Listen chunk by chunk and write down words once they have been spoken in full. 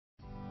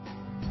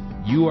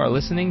You are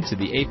listening to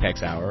the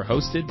Apex Hour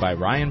hosted by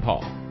Ryan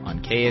Paul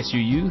on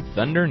KSUU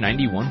Thunder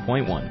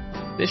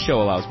 91.1. This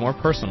show allows more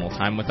personal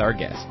time with our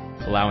guests,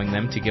 allowing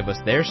them to give us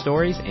their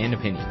stories and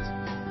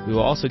opinions. We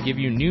will also give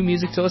you new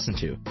music to listen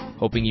to,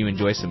 hoping you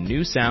enjoy some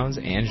new sounds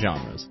and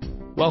genres.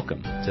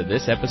 Welcome to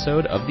this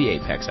episode of the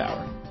Apex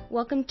Hour.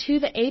 Welcome to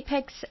the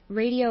Apex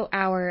Radio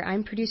Hour.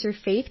 I'm producer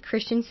Faith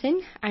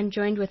Christensen. I'm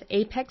joined with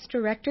Apex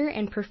Director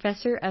and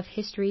Professor of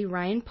History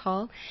Ryan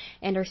Paul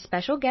and our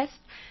special guests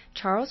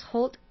Charles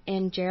Holt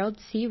and Gerald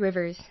C.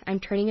 Rivers. I'm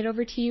turning it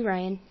over to you,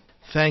 Ryan.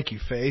 Thank you,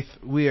 Faith.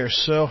 We are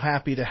so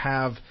happy to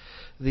have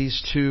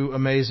these two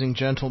amazing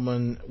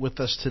gentlemen with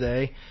us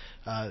today.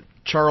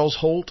 Charles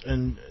Holt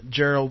and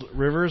Gerald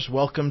Rivers,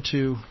 welcome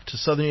to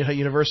Southern Utah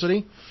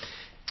University.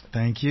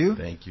 Thank you.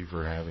 Thank you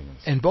for having us.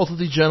 And both of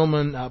these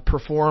gentlemen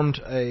performed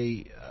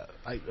a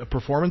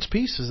performance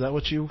piece, is that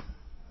what you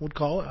would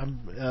call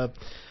it?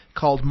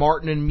 Called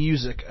Martin in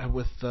Music,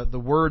 with the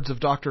words of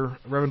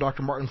Reverend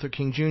Dr. Martin Luther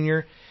King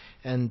Jr.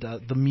 and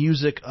the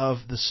music of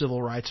the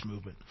Civil Rights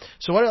Movement.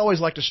 So what I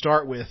always like to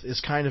start with is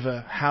kind of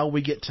a how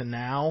we get to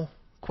now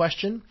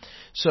question.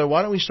 So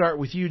why don't we start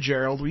with you,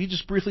 Gerald? Will you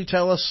just briefly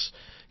tell us,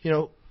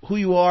 who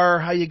you are,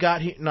 how you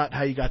got here, not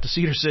how you got to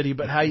Cedar City,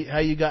 but how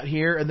you got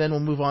here, and then we'll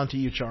move on to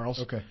you, Charles.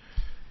 Okay.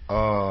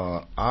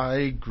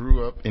 I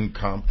grew up in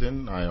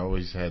Compton. I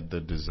always had the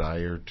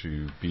desire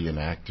to be an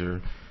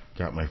actor.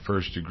 Got my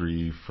first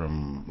degree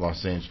from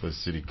Los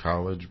Angeles City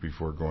College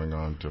before going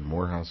on to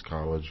Morehouse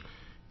College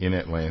in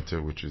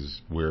Atlanta, which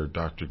is where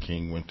Dr.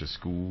 King went to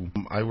school.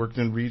 I worked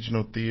in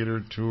regional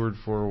theater, toured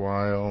for a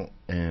while,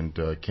 and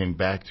came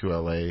back to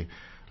L.A.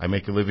 I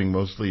make a living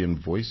mostly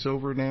in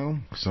voiceover now,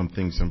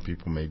 something some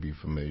people may be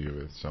familiar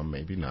with, some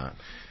maybe not.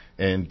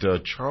 And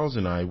Charles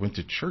and I went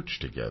to church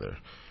together.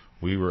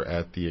 We were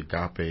at the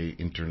Agape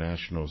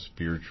International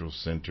Spiritual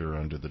Center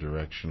under the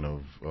direction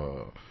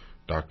of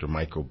Dr.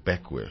 Michael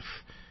Beckwith.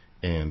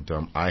 And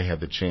I had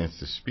the chance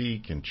to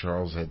speak, and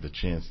Charles had the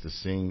chance to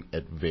sing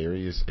at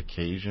various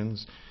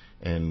occasions.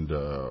 And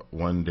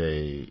one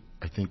day,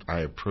 I think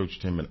I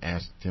approached him and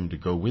asked him to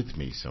go with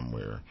me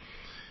somewhere.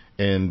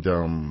 And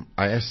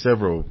I asked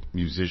several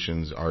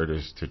musicians,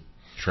 artists, to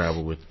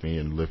travel with me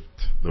and lift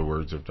the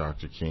words of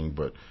Dr. King,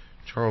 but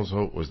Charles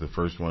Holt was the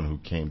first one who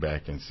came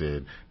back and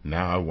said,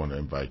 now I want to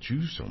invite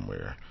you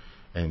somewhere.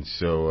 And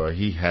so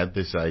he had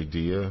this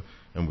idea,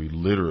 and we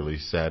literally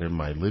sat in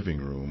my living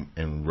room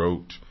and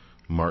wrote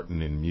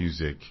Martin in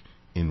Music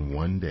in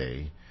one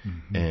day,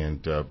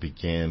 and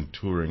began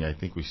touring. I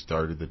think we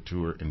started the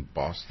tour in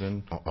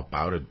Boston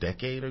about a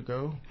decade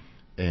ago.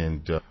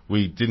 And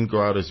we didn't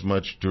go out as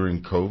much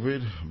during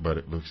COVID, but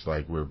it looks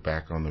like we're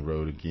back on the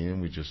road again.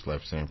 We just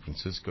left San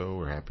Francisco.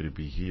 We're happy to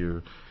be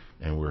here,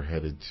 and we're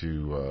headed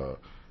to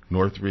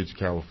Northridge,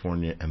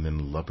 California, and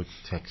then Lubbock,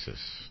 Texas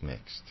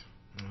next.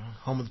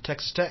 Home of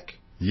Texas Tech.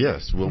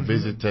 Yes, we'll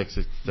visit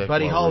Texas Tech.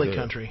 Buddy Holly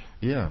country.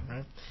 Yeah.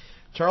 Right.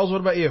 Charles,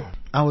 what about you?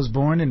 I was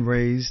born and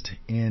raised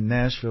in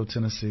Nashville,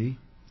 Tennessee,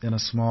 in a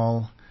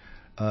small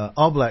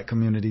all-black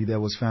community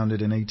that was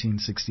founded in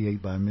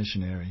 1868 by a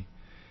missionary.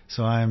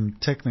 So I'm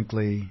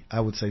technically, I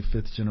would say,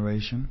 fifth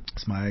generation.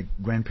 It's my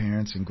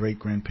grandparents and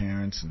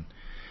great-grandparents,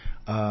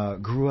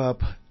 and grew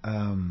up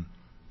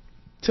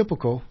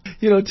typical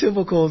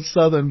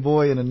Southern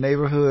boy in a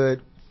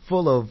neighborhood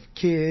full of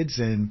kids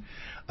and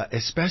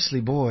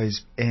especially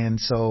boys. And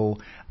so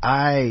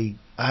I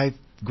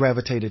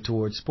gravitated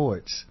towards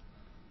sports.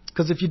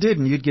 Because if you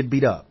didn't, you'd get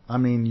beat up. I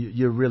mean,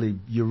 you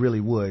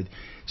really would.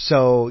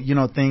 So,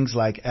 things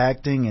like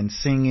acting and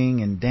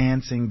singing and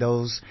dancing,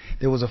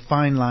 there was a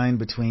fine line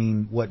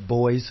between what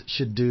boys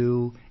should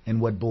do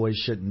and what boys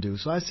shouldn't do.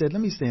 So I said,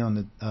 let me stay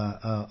on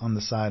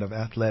the side of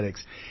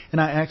athletics. And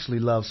I actually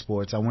love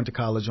sports. I went to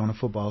college on a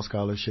football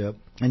scholarship.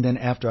 And then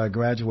after I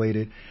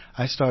graduated,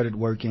 I started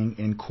working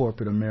in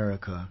corporate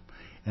America.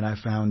 And I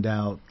found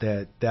out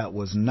that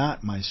was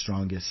not my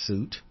strongest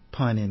suit.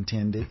 Pun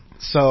intended.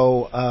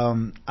 So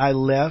I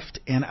left,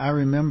 and I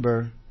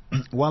remember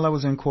while I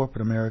was in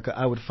corporate America,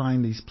 I would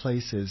find these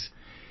places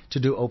to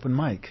do open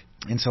mic.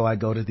 And so I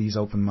go to these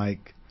open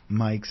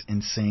mics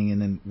and sing.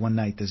 And then one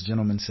night this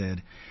gentleman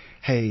said,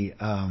 hey,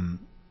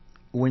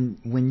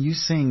 when you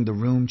sing, the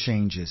room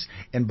changes.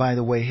 And by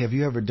the way, have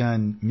you ever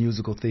done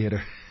musical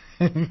theater?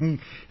 And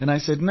I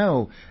said,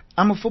 no,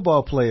 I'm a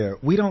football player.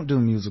 We don't do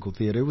musical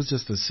theater. It was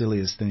just the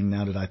silliest thing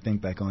now that I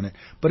think back on it.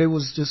 But it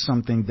was just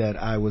something that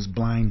I was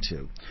blind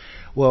to.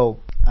 Well,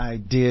 I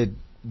did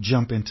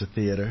jump into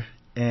theater,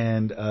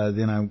 and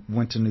then I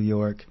went to New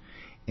York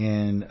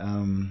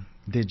and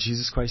did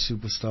Jesus Christ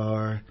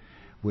Superstar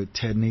with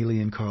Ted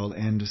Neely and Carl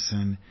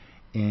Anderson,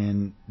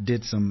 and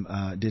did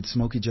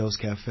Smokey Joe's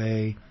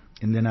Cafe.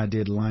 And then I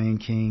did Lion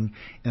King.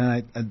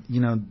 And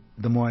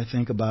the more I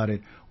think about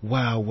it,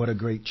 wow, what a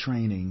great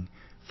training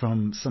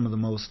from some of the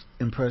most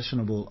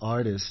impressionable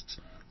artists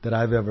that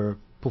I've ever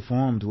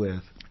performed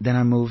with. Then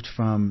I moved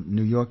from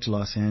New York to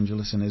Los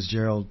Angeles, and as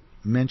Gerald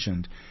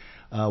mentioned,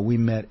 we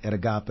met at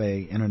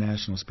Agape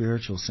International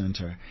Spiritual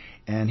Center,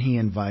 and he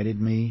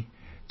invited me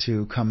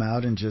to come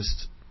out and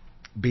just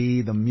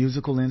be the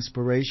musical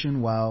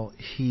inspiration while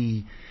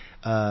he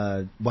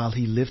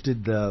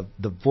lifted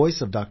the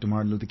voice of Dr.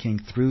 Martin Luther King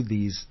through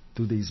these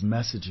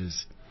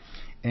messages.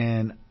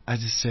 And I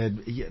just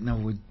said,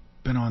 we've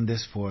been on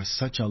this for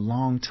such a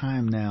long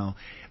time now,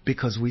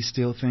 because we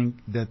still think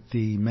that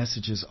the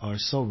messages are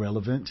so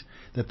relevant,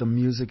 that the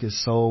music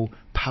is so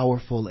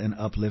powerful and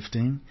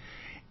uplifting.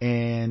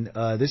 And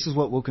this is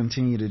what we'll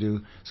continue to do.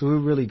 So we're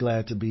really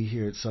glad to be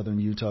here at Southern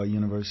Utah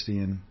University,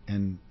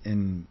 and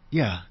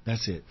yeah,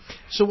 that's it.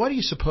 So why do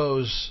you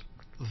suppose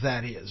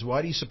that is?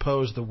 Why do you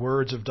suppose the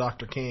words of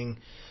Dr. King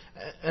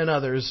and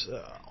others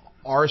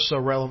are so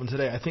relevant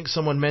today? I think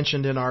someone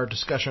mentioned in our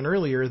discussion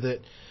earlier that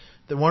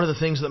one of the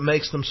things that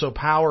makes them so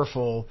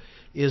powerful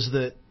is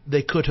that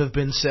they could have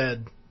been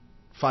said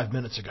 5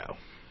 minutes ago.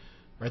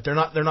 Right? They're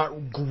not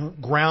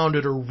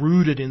grounded or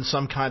rooted in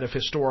some kind of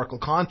historical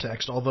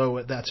context,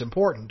 although that's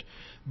important,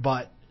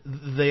 but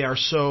they are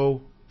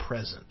so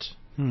present.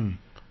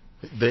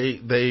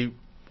 They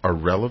are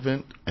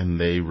relevant, and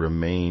they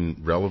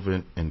remain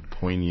relevant and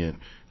poignant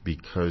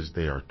because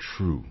they are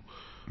true.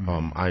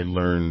 I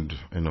learned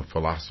in a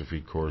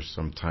philosophy course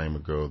some time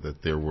ago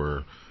that there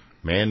were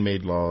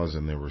man-made laws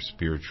and there were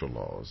spiritual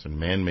laws. And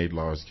man-made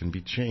laws can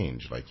be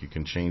changed. Like you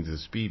can change the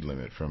speed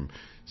limit from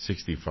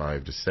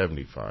 65 to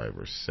 75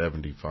 or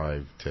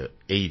 75 to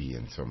 80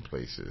 in some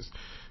places.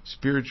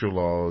 Spiritual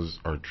laws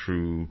are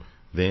true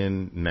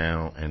then,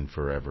 now, and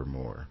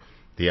forevermore.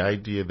 The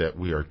idea that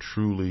we are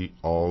truly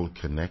all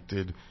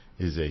connected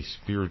is a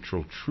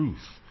spiritual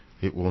truth.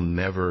 It will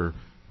never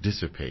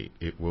dissipate.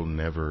 It will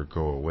never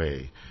go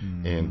away.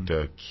 And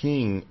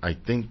King, I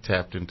think,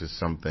 tapped into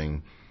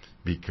something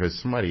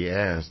because somebody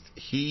asked.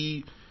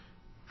 He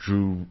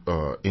drew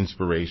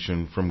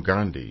inspiration from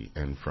Gandhi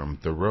and from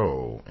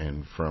Thoreau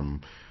and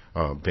from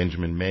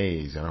Benjamin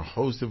Mays and a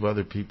host of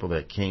other people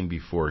that came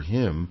before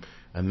him.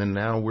 And then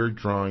now we're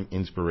drawing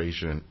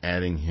inspiration and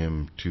adding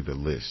him to the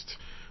list.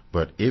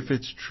 But if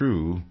it's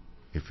true,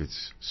 if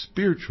it's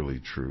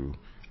spiritually true,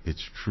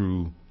 it's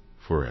true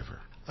forever.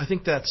 I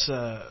think that's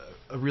a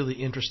really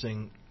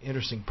interesting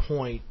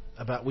point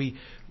about we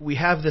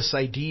have this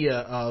idea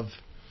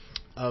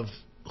of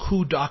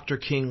who Dr.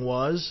 King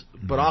was,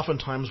 but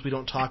oftentimes we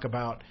don't talk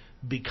about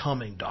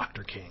becoming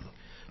Dr. King.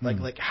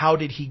 Like how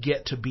did he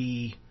get to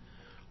be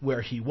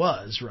where he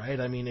was, right?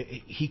 I mean,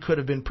 he could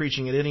have been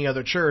preaching at any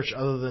other church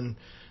other than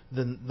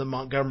the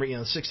Montgomery,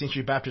 16th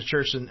Street Baptist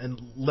Church and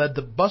led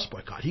the bus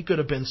boycott. He could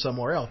have been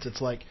somewhere else.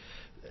 It's like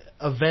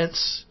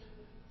events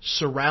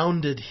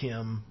surrounded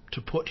him to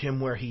put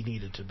him where he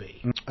needed to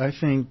be. I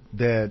think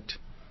that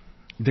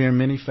there are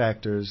many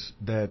factors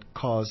that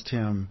caused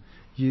him.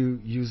 You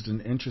used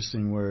an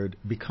interesting word,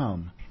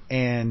 become.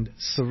 And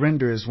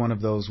surrender is one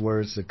of those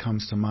words that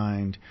comes to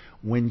mind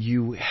when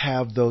you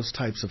have those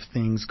types of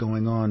things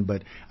going on.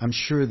 But I'm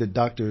sure that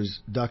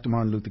Dr.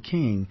 Martin Luther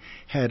King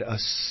had a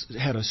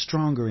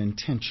stronger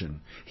intention.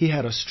 He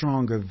had a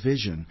stronger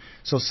vision.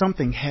 So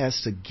something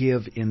has to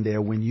give in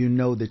there when you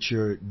know that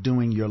you're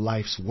doing your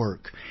life's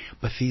work.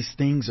 But these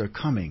things are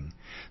coming.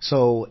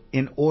 So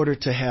in order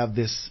to have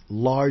this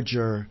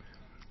larger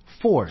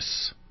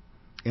force,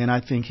 and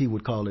I think he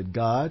would call it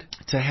God,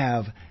 to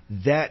have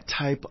that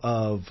type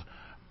of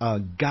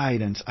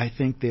guidance, I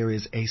think there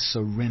is a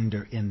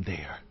surrender in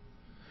there.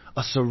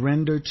 A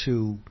surrender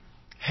to,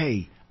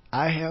 hey,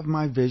 I have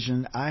my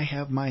vision, I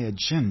have my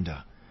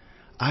agenda,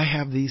 I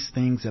have these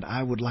things that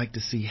I would like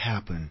to see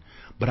happen,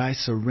 but I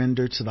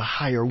surrender to the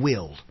higher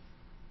will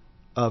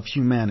of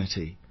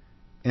humanity.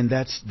 And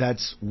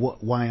that's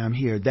why I'm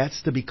here.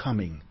 That's the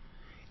becoming.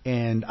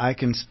 And I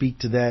can speak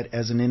to that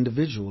as an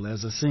individual,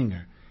 as a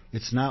singer.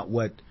 It's not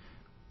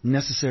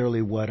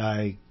necessarily what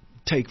I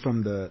take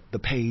from the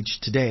page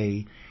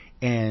today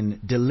and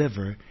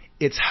deliver.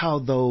 It's how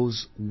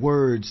those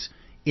words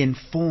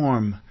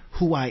inform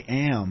who I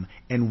am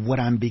and what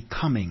I'm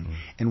becoming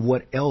and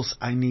what else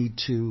I need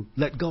to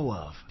let go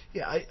of.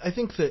 Yeah, I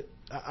think that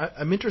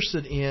I'm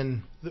interested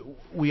in,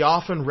 we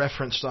often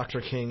reference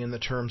Dr. King in the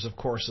terms, of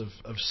course,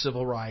 of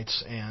civil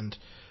rights and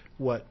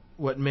what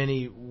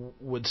many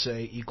would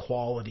say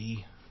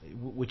equality,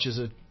 which is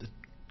a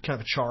kind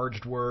of a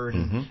charged word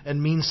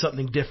and means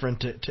something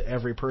different to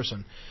every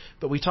person.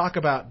 But we talk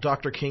about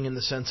Dr. King in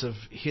the sense of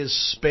his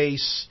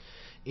space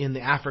in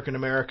the African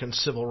American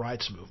civil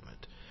rights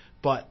movement.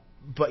 But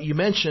you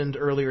mentioned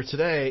earlier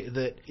today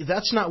that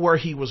that's not where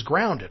he was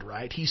grounded,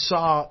 right? He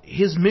saw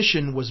his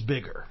mission was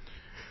bigger.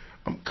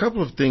 A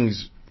couple of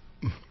things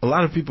a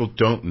lot of people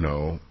don't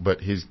know,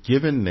 but his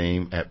given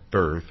name at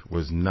birth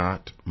was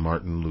not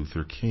Martin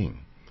Luther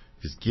King.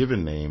 His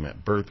given name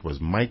at birth was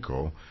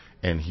Michael,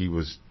 and he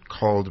was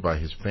called by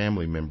his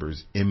family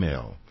members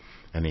ML.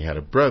 And he had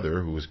a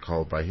brother who was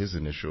called by his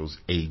initials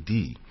AD.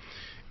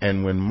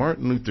 And when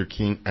Martin Luther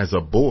King, as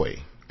a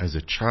boy, as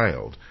a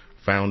child,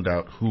 found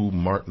out who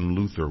Martin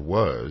Luther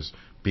was,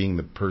 being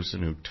the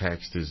person who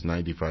taxed his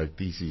 95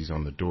 Theses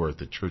on the door at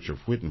the Church of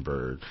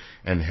Wittenberg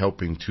and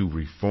helping to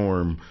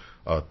reform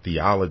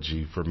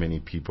theology for many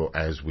people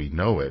as we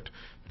know it,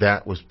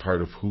 that was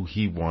part of who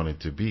he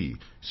wanted to be.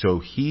 So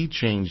he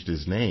changed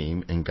his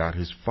name and got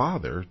his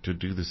father to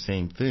do the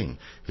same thing.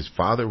 His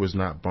father was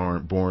not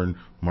born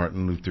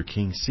Martin Luther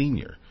King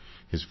Sr.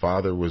 His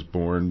father was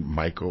born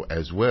Michael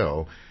as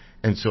well.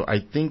 And so I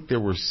think there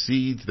were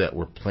seeds that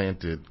were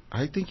planted.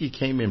 I think he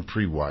came in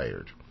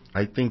pre-wired.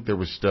 I think there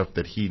was stuff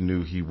that he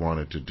knew he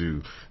wanted to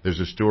do. There's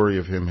a story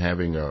of him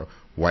having a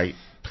white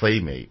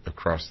playmate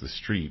across the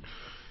street.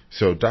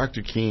 So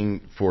Dr.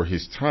 King, for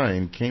his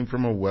time, came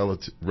from a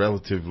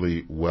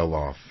relatively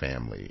well-off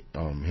family.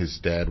 His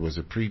dad was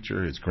a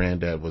preacher. His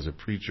granddad was a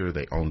preacher.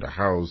 They owned a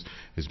house.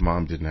 His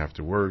mom didn't have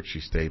to work.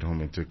 She stayed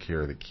home and took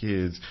care of the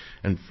kids.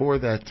 And for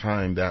that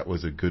time, that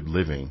was a good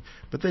living.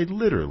 But they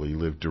literally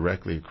lived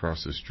directly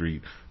across the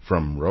street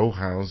from row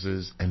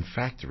houses and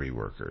factory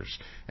workers.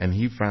 And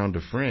he found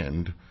a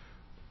friend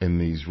in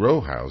these row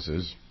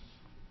houses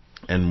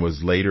and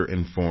was later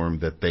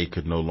informed that they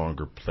could no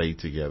longer play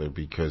together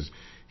because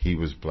he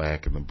was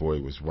black and the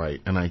boy was white.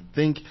 And I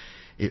think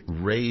it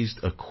raised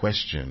a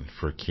question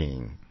for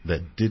King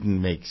that didn't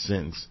make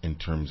sense in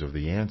terms of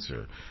the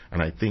answer.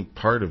 And I think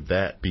part of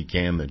that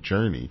began the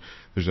journey.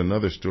 There's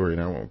another story,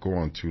 and I won't go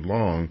on too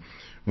long.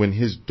 When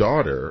his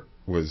daughter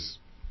was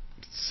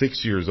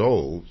 6 years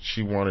old,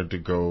 she wanted to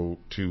go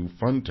to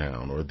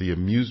Funtown or the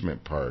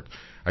amusement park.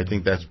 I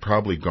think that's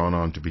probably gone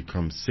on to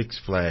become Six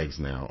Flags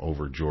now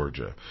over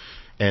Georgia.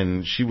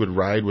 And she would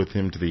ride with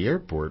him to the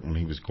airport when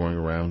he was going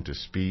around to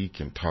speak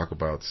and talk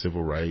about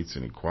civil rights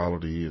and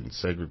equality and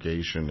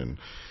segregation.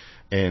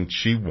 And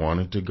she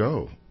wanted to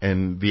go.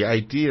 And the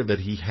idea that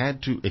he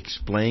had to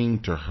explain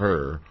to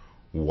her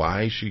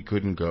why she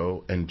couldn't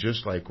go, and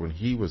just like when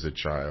he was a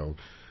child,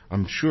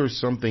 I'm sure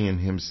something in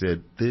him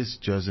said, this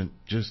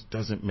just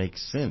doesn't make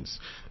sense.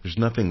 There's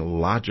nothing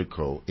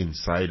logical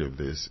inside of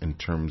this in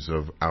terms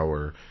of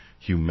our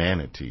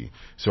humanity.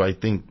 So I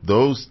think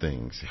those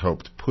things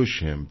helped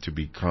push him to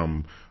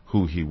become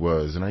who he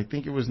was. And I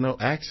think it was no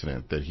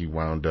accident that he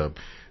wound up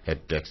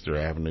at Dexter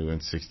Avenue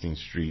and 16th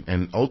Street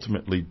and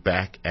ultimately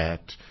back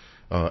at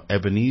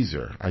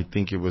Ebenezer. I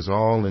think it was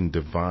all in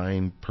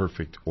divine,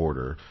 perfect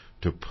order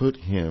to put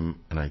him,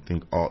 and I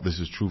think this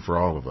is true for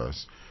all of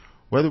us,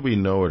 whether we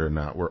know it or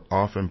not, we're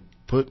often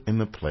put in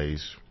the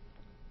place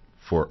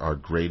for our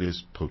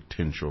greatest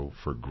potential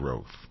for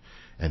growth.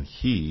 And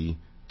he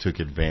took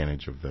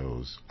advantage of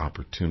those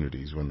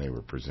opportunities when they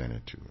were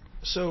presented to him.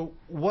 So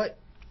what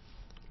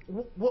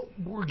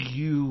were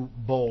you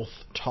both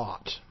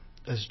taught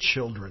as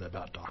children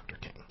about Dr.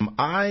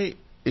 King?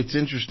 It's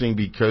interesting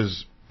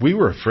because we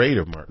were afraid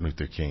of Martin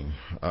Luther King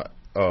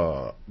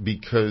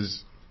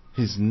because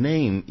his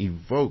name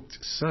evoked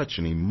such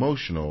an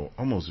emotional,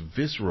 almost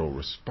visceral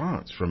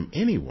response from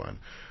anyone.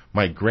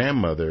 My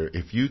grandmother,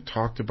 if you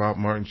talked about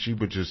Martin, she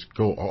would just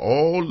go,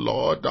 oh,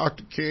 Lord,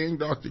 Dr. King,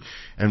 Dr.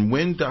 And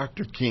when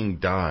Dr. King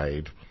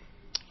died,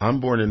 I'm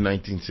born in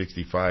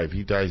 1965.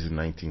 He dies in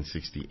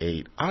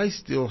 1968. I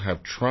still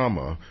have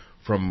trauma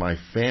from my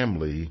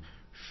family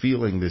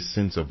feeling this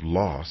sense of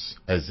loss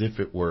as if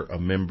it were a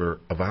member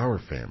of our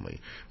family.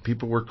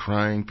 People were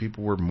crying.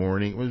 People were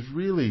mourning. It was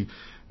really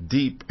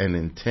deep and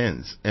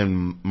intense.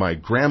 And my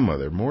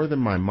grandmother, more than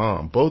my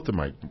mom, both of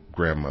my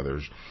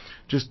grandmothers,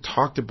 just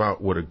talked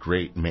about what a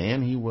great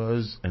man he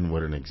was and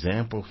what an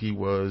example he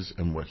was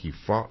and what he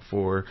fought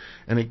for.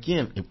 And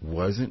again, it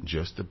wasn't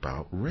just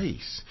about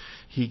race.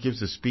 He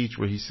gives a speech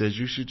where he says,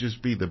 you should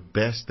just be the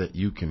best that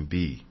you can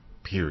be,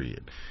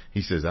 period.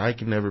 He says, I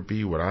can never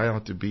be what I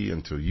ought to be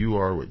until you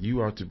are what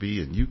you ought to be,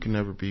 and you can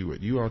never be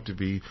what you ought to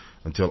be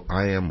until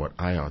I am what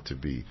I ought to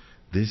be.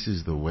 This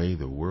is the way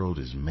the world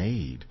is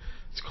made.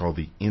 It's called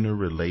the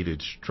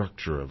interrelated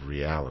structure of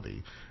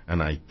reality.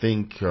 And I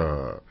think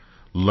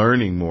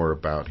learning more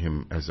about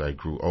him as I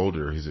grew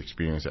older, his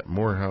experience at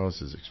Morehouse,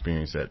 his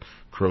experience at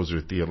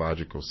Crozer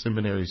Theological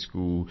Seminary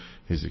School,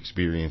 his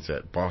experience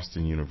at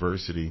Boston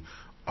University,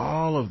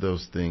 all of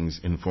those things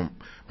informed.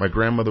 My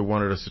grandmother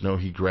wanted us to know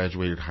he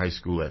graduated high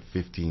school at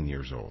 15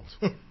 years old,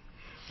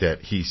 that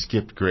he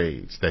skipped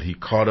grades, that he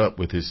caught up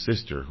with his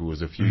sister, who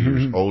was a few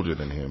years older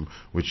than him,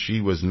 which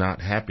she was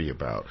not happy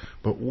about.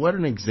 But what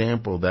an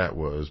example that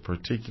was,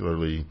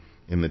 particularly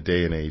in the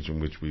day and age in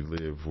which we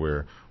live,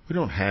 where we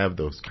don't have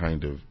those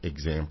kind of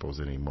examples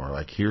anymore.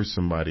 Like, here's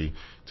somebody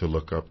to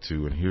look up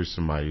to, and here's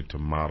somebody to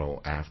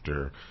model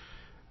after.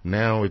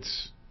 Now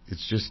it's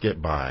just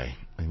get by.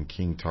 And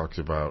King talks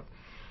about,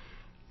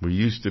 we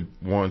used to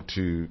want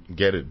to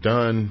get it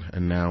done,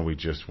 and now we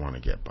just want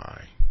to get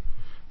by.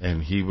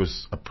 And he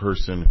was a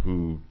person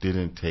who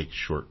didn't take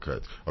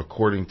shortcuts.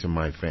 According to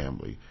my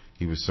family,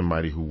 he was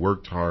somebody who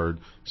worked hard,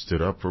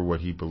 stood up for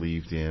what he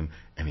believed in,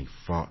 and he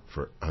fought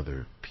for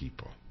other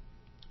people.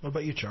 What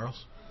about you,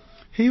 Charles?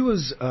 He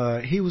was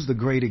the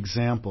great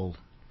example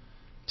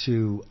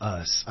to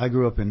us. I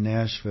grew up in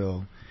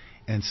Nashville,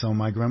 and so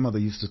my grandmother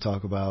used to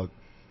talk about,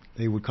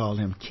 they would call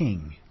him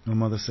King. My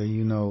mother said,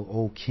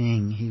 old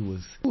King,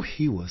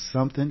 he was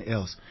something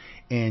else.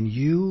 And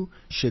you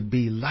should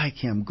be like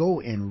him. Go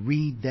and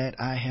read that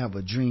I Have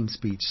a Dream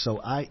speech.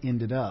 So I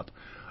ended up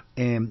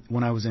And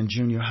when I was in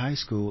junior high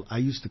school, I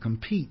used to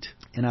compete,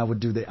 and I would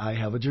do the I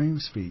Have a Dream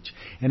speech,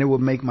 and it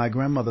would make my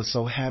grandmother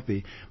so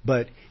happy.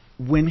 But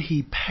when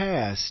he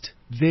passed,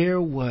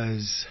 there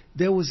was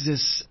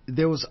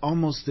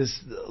almost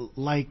this,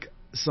 like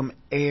some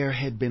air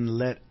had been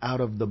let out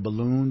of the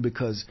balloon,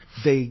 because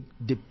they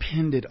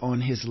depended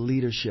on his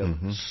leadership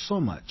so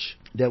much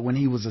that when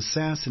he was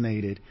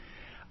assassinated,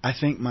 I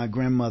think my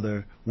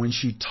grandmother, when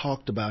she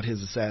talked about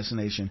his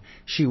assassination,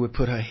 she would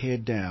put her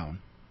head down.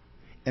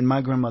 And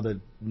my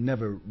grandmother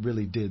never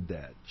really did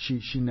that.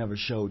 She never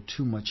showed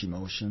too much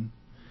emotion.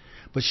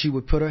 But she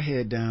would put her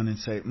head down and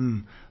say,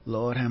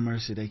 Lord have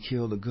mercy, they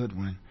killed a good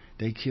one.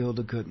 They killed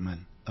a good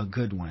one.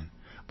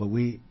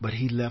 But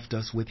he left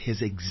us with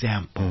his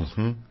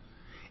example.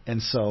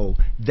 And so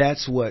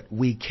that's what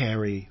we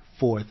carry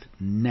forth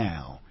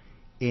now.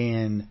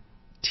 In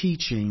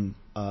teaching,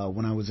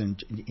 when I was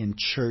in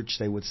church,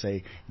 they would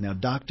say, now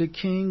Dr.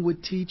 King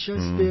would teach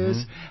us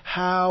this.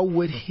 How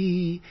would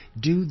he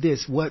do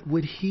this? What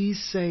would he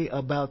say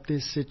about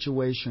this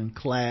situation,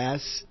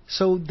 class?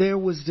 So there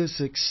was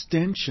this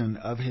extension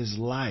of his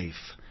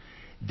life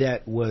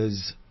that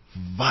was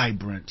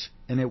vibrant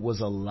and it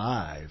was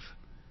alive,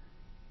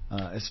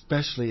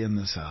 especially in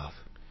the South.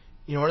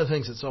 You know, one of the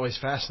things that's always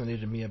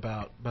fascinated me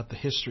about the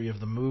history of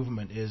the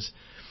movement is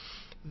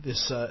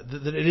this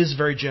that it is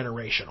very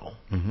generational,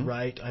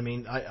 right? I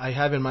mean, I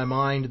have in my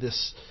mind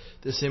this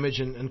image,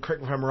 and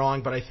correct me if I'm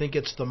wrong, but I think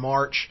it's the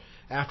march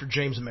after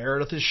James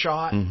Meredith is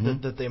shot,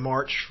 that they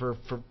march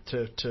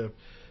to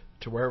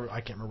wherever, I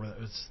can't remember where that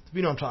was.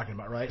 You know what I'm talking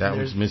about, right? That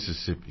was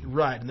Mississippi.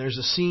 Right, and there's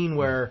a scene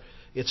where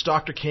it's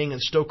Dr. King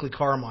and Stokely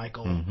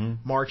Carmichael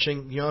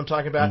marching, you know what I'm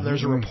talking about? And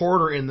there's a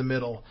reporter in the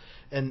middle,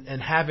 and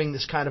having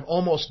this kind of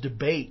almost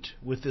debate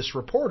with this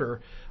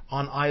reporter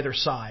on either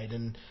side.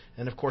 And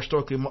of course,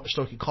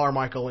 Stokely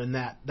Carmichael in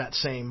that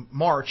same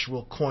march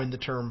will coin the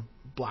term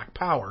Black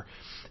Power.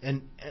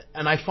 And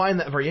I find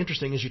that very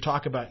interesting as you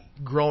talk about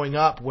growing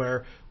up,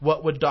 where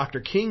what would Dr.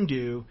 King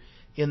do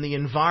in the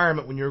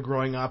environment when you were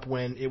growing up,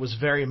 when it was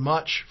very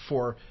much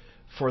for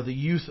the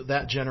youth of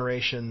that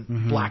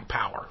generation, Black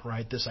Power,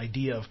 right? This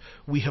idea of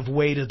we have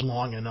waited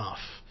long enough.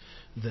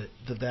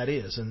 That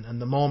is, and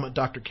the moment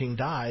Dr. King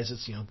dies,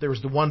 it's, you know, there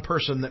was the one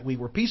person that we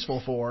were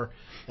peaceful for,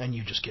 and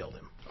you just killed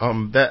him.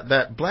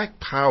 That Black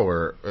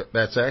Power,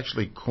 that's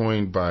actually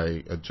coined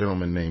by a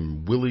gentleman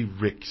named Willie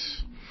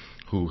Ricks,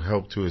 who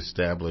helped to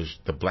establish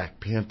the Black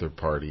Panther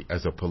Party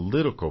as a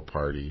political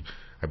party.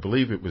 I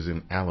believe it was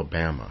in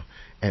Alabama,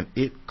 and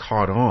it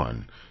caught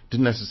on.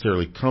 Didn't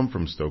necessarily come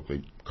from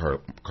Stokely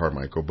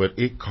Carmichael, but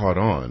it caught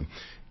on,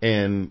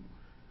 and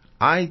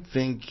I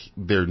think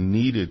there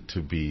needed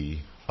to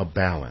be a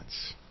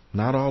balance.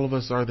 Not all of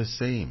us are the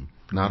same.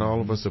 Not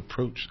all of us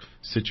approach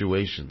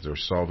situations or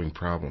solving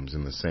problems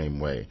in the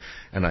same way.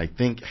 And I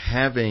think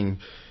having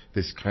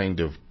this kind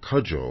of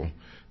cudgel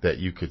that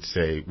you could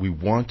say, we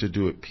want to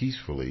do it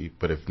peacefully,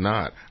 but if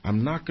not,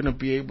 I'm not going to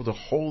be able to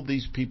hold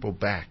these people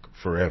back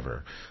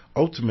forever.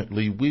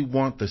 Ultimately, we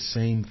want the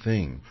same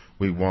thing.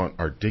 We want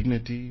our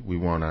dignity. We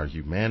want our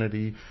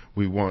humanity.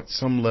 We want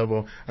some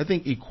level. I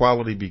think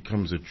equality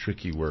becomes a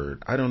tricky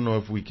word. I don't know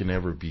if we can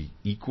ever be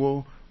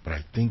equal, but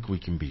I think we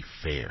can be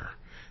fair.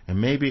 And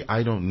maybe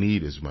I don't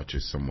need as much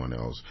as someone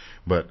else,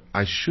 but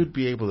I should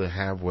be able to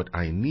have what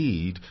I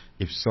need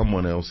if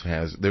someone else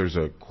has. There's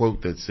a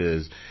quote that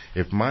says,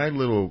 if my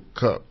little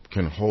cup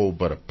can hold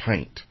but a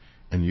pint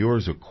and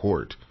yours a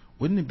quart,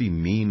 wouldn't it be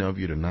mean of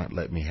you to not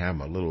let me have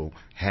my little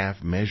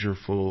half measure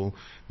full?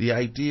 The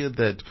idea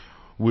that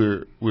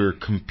we're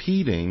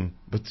competing,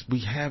 but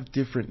we have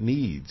different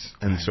needs,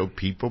 and so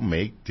people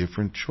make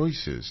different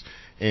choices.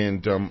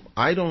 And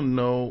I don't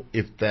know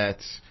if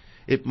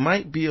it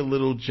might be a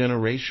little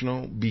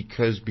generational,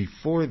 because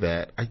before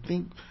that, I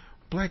think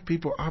Black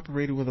people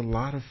operated with a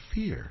lot of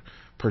fear,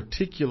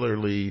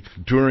 particularly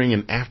during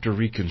and after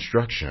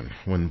Reconstruction,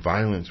 when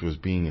violence was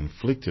being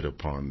inflicted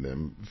upon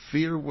them.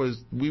 Fear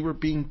was, we were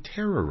being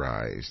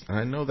terrorized. And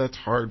I know that's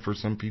hard for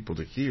some people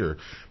to hear,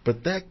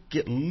 but that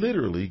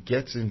literally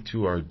gets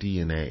into our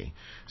DNA.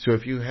 So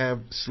if you have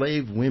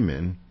slave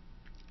women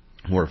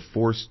who are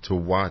forced to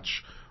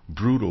watch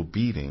brutal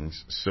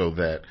beatings so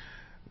that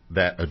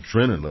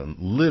adrenaline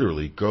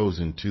literally goes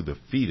into the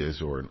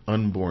fetus or an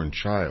unborn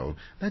child,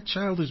 that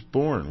child is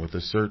born with a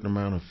certain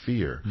amount of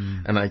fear.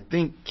 And I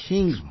think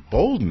King's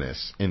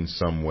boldness in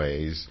some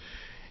ways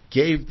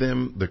gave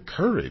them the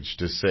courage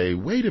to say,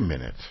 wait a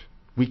minute,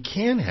 we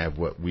can have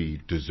what we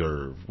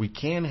deserve. We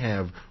can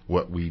have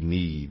what we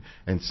need.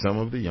 And some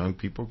of the young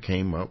people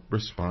came up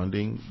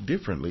responding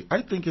differently.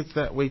 I think it's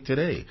that way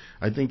today.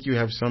 I think you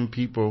have some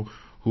people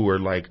who are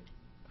like,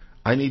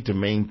 I need to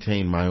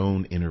maintain my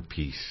own inner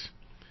peace.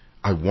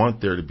 I want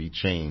there to be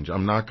change.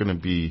 I'm not going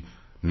to be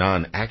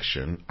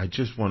non-action. I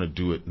just want to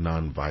do it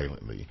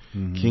non-violently.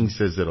 King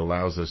says it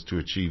allows us to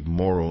achieve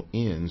moral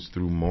ends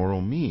through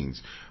moral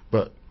means.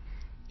 But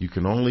you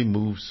can only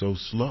move so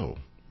slow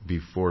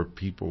before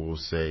people will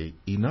say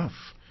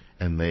enough,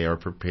 and they are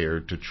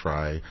prepared to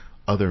try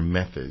other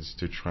methods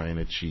to try and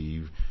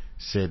achieve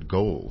said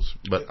goals.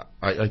 But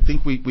I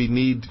think we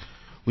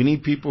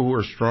need people who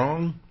are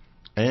strong,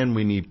 and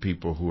we need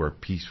people who are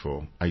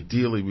peaceful.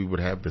 Ideally, we would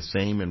have the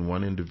same in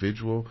one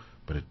individual,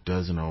 but it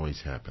doesn't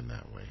always happen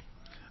that way.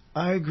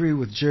 I agree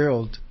with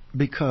Gerald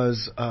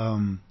because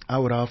I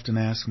would often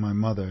ask my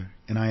mother,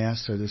 and I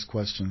asked her this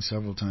question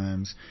several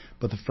times,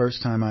 but the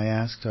first time I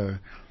asked her,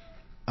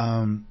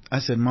 I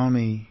said,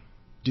 Mommy,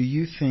 do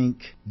you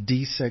think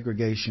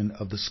desegregation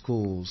of the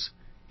schools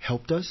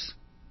helped us,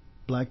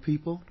 black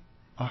people,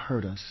 or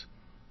hurt us?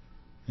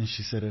 And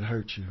she said, it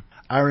hurt you.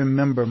 I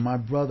remember my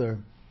brother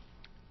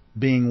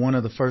being one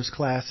of the first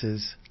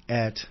classes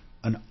at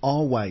an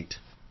all-white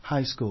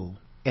high school,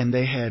 and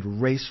they had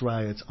race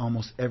riots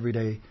almost every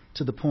day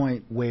to the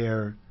point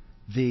where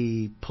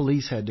the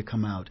police had to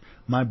come out.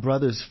 My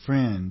brother's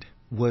friend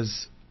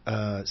was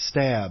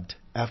stabbed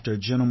after a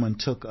gentleman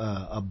took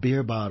a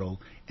beer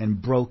bottle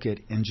and broke it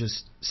and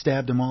just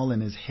stabbed him all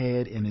in his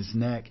head and his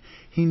neck.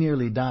 He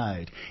nearly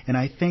died. And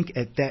I think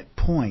at that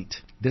point,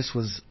 this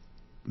was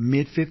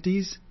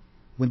mid-50s,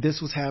 when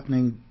this was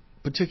happening,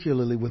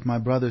 particularly with my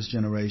brother's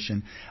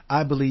generation,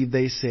 I believe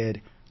they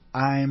said,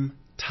 I'm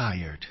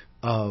tired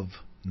of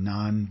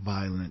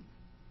nonviolent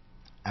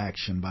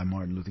action by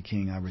Martin Luther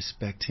King. I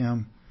respect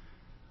him,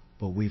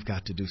 but we've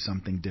got to do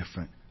something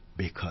different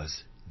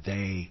because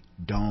they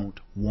don't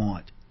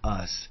want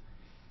us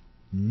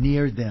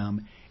near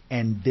them,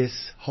 and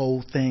this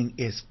whole thing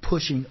is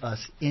pushing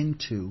us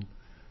into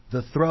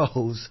the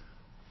throes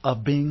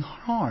of being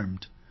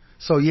harmed.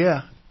 So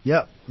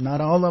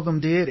not all of them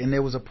did, and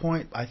there was a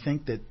point, I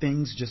think, that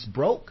things just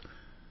broke,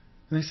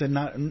 and they said,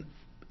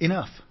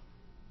 enough.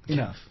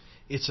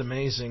 It's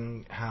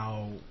amazing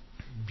how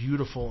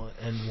beautiful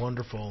and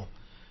wonderful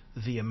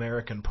the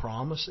American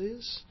promise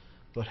is,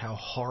 but how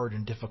hard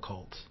and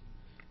difficult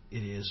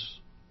it is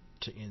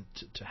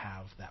to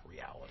have that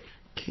reality.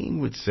 King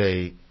would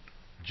say,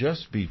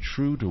 just be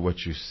true to what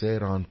you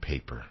said on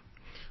paper.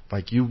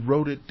 Like you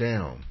wrote it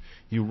down.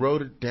 You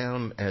wrote it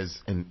down as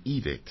an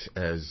edict,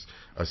 as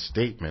a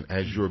statement,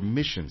 as your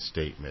mission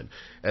statement,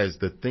 as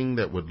the thing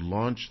that would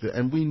launch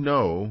and we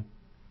know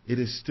it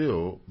is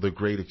still the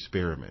great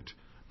experiment.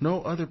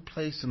 No other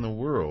place in the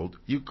world,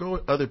 you go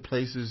other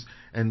places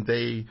and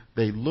they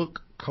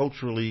look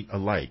culturally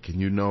alike, and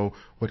you know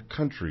what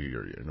country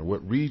you're in or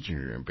what region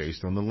you're in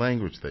based on the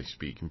language they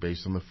speak and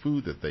based on the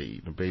food that they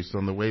eat and based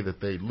on the way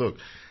that they look.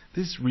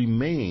 This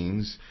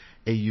remains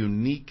a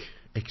unique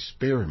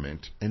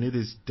experiment, and it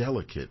is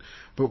delicate.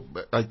 But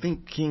I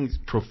think King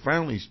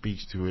profoundly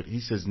speaks to it. He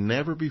says,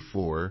 never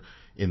before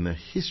in the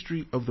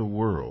history of the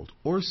world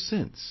or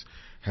since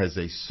has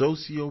a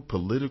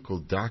socio-political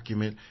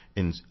document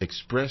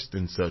expressed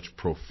in such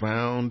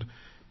profound,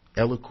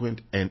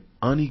 eloquent, and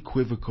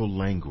unequivocal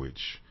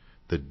language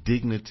the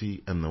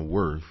dignity and the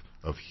worth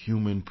of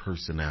human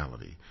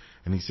personality.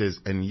 And he says,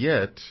 and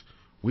yet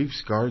we've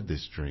scarred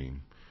this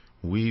dream.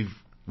 We've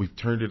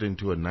turned it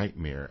into a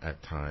nightmare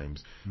at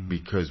times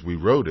because we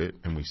wrote it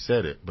and we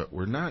said it, but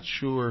we're not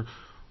sure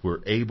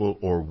we're able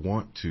or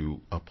want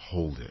to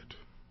uphold it.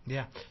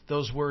 Yeah,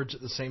 those words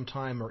at the same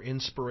time are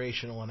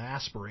inspirational and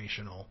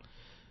aspirational,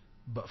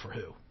 but for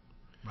who?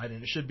 Right,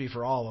 and it should be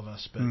for all of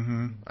us. But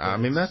I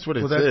mean, that's what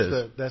it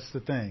is. That's the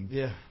thing.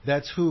 Yeah,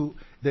 that's who.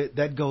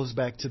 That goes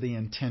back to the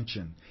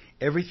intention.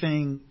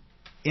 Anything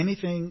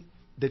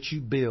that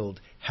you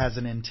build has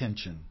an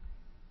intention,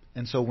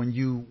 and so when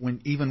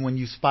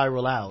you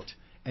spiral out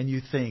and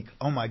you think,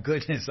 oh my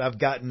goodness, I've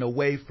gotten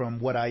away from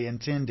what I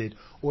intended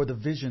or the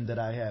vision that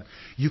I have,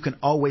 you can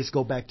always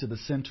go back to the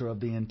center of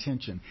the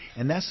intention.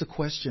 And that's the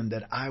question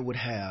that I would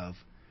have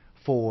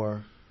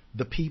for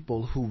the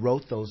people who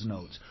wrote those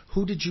notes.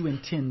 Who did you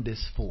intend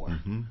this for?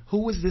 Mm-hmm.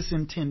 Who was this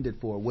intended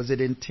for? Was it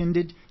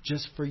intended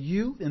just for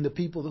you and the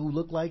people who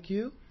look like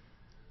you?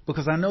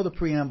 Because I know the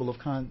preamble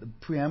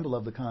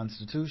of the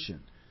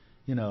Constitution.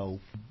 You know,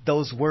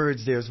 those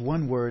words, there's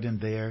one word in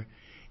there,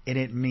 and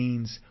it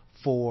means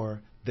for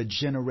the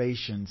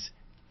generations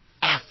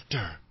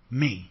after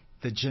me.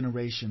 The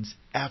generations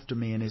after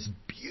me, and it's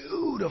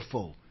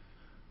beautiful.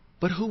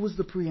 But who was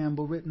the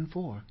preamble written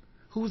for?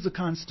 Who was the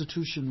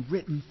Constitution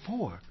written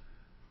for?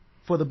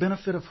 For the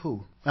benefit of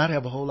who? I'd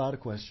have a whole lot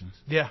of questions.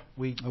 Yeah,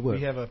 we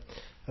have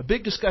a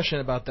big discussion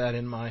about that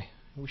in my...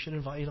 We should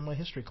invite you to my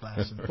history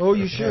class. Oh,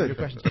 you should.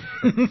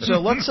 So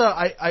let's...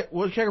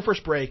 we'll take our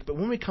first break, but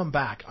when we come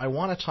back, I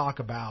want to talk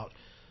about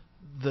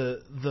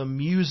the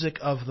music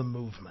of the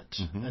movement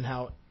and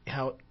how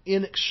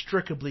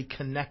inextricably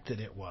connected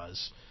it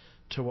was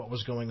to what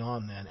was going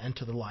on then and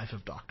to the life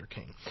of Dr.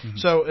 King. Mm-hmm.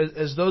 So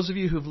as those of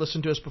you who've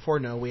listened to us before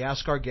know, we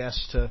ask our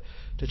guests to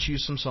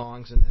choose some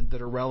songs and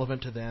that are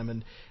relevant to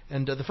them.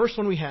 And the first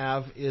one we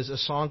have is a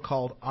song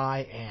called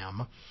I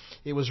Am.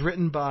 It was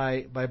written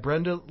by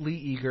Brenda Lee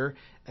Eager,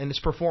 and it's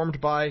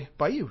performed by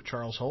you,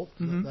 Charles Holt.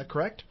 Is that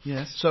correct?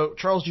 Yes. So,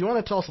 Charles, do you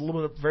want to tell us a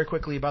little bit very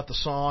quickly about the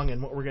song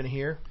and what we're going to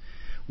hear?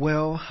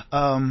 Well,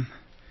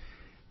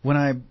 when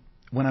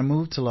I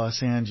moved to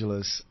Los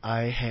Angeles,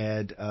 I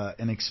had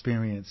an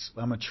experience.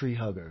 I'm a tree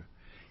hugger,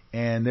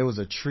 and there was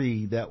a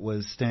tree that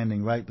was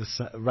standing right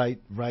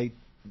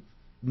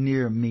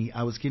near me.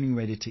 I was getting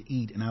ready to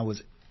eat, and I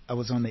was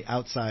on the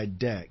outside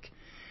deck,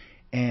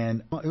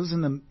 and it was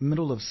in the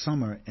middle of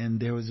summer, and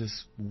there was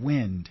this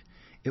wind.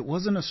 It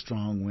wasn't a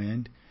strong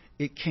wind.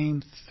 It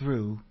came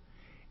through,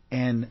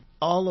 and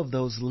all of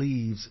those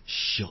leaves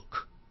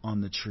shook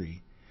on the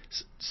tree.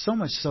 So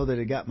much so that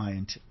it got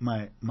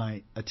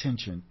my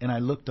attention. And I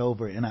looked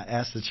over and I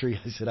asked the tree,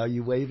 I said, "Are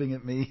you waving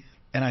at me?"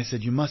 And I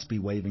said, "You must be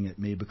waving at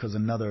me," because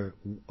another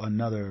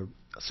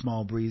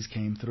small breeze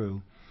came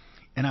through.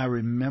 And I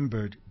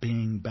remembered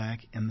being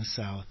back in the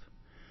South,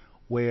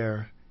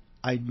 where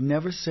I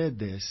never said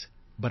this,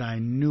 but I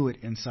knew it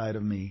inside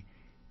of me.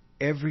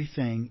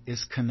 Everything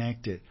is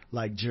connected.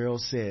 Like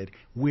Gerald said,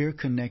 we're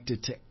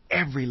connected to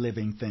every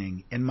living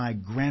thing. And my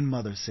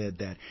grandmother said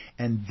that.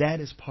 And that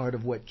is part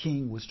of what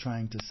King was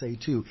trying to say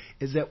too,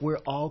 is that we're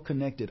all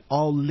connected.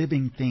 All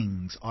living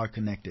things are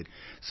connected.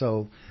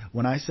 So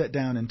when I sat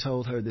down and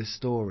told her this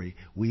story,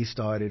 we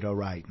started a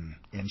writing,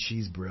 and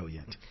she's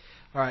brilliant.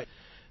 All right.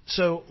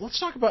 So let's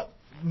talk about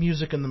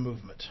music and the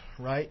movement,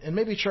 right? And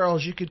maybe,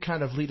 Charles, you could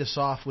kind of lead us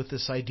off with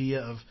this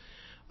idea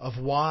of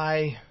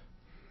why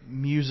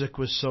music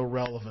was so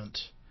relevant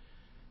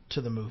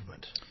to the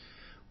movement.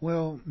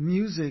 Well,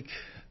 music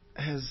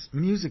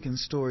and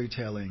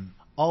storytelling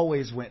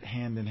always went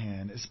hand in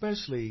hand,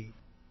 especially,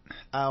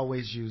 I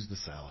always use the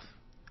South,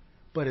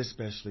 but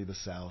especially the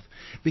South,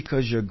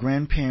 because your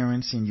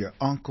grandparents and your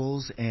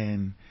uncles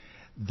and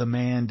the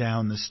man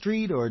down the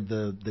street or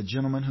the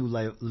gentleman who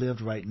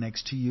lived right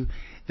next to you,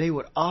 they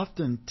would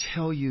often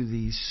tell you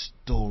these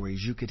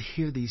stories. You could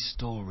hear these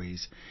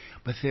stories,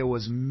 but there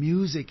was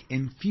music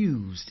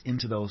infused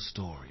into those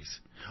stories.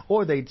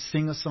 Or they'd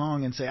sing a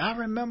song and say, "I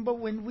remember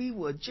when we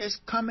were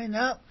just coming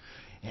up,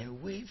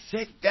 and we'd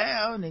sit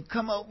down and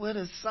come up with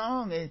a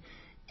song, and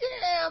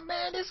yeah,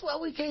 man, that's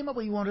what we came up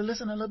with. You want to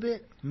listen a little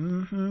bit?"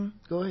 Mm-hmm.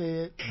 Go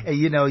ahead.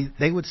 And,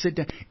 they would sit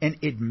down, and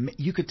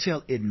you could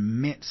tell it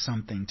meant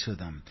something to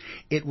them.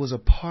 It was a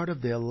part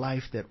of their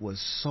life that was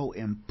so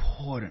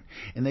important.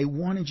 And they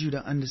wanted you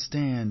to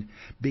understand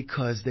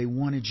because they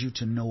wanted you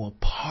to know a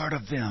part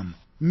of them.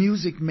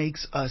 Music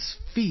makes us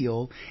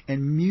feel,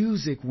 and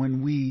music,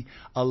 when we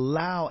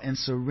allow and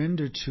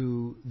surrender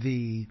to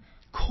the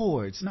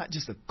chords, not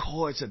just the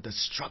chords, but the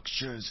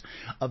structures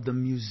of the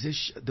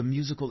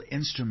musical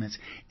instruments,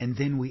 and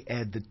then we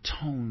add the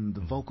tone,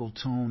 the vocal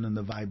tone, and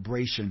the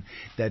vibration,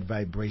 that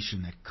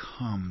vibration that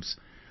comes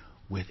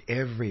with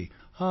every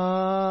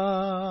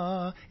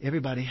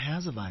everybody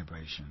has a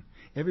vibration.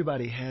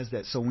 Everybody has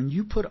that. So when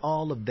you put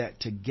all of that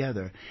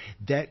together,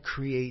 that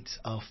creates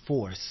a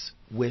force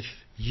with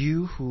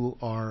you who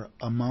are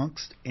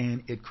amongst,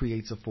 and it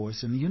creates a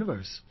force in the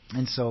universe.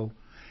 And so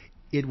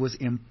it was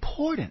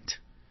important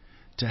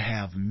to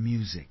have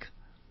music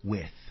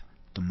with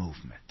the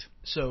movement.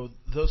 So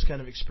those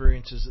kind of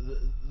experiences,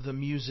 the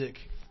music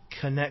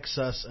connects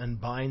us and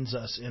binds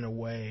us in a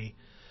way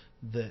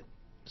that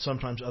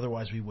sometimes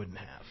otherwise we wouldn't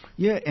have.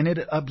 Yeah, and it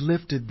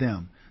uplifted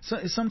them. So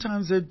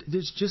sometimes they're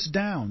just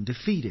down,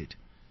 defeated.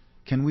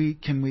 We're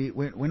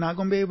not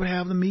going to be able to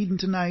have the meeting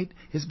tonight.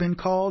 It's been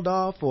called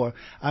off. Or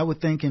I would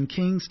think in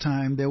King's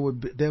time there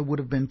would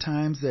have been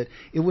times that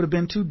it would have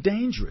been too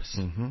dangerous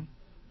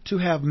to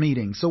have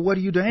meetings. So what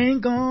do you do?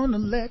 Ain't gonna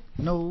let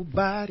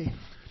nobody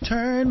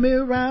turn me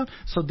around.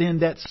 So then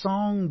that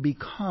song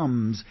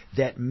becomes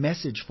that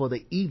message for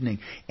the evening,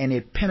 and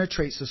it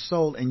penetrates the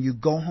soul, and you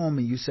go home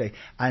and you say,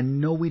 "I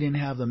know we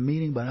didn't have the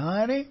meeting, but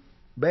honey,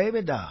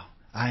 baby doll,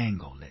 I ain't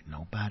gonna let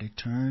nobody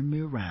turn me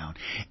around."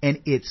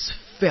 And it's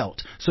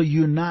felt. So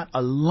you're not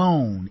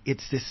alone.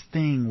 It's this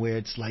thing where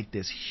it's like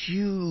this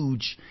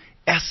huge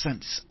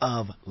essence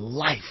of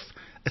life.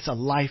 It's a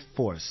life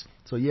force.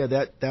 So yeah,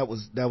 that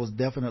was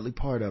definitely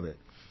part of it.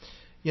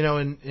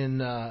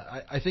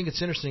 I think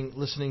it's interesting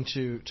listening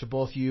to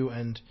both you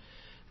and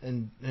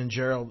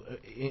Gerald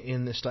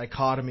in this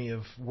dichotomy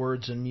of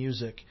words and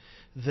music.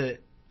 That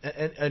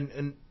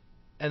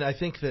and I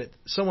think that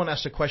someone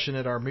asked a question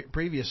at our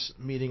previous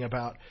meeting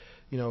about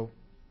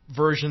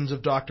versions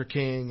of Dr.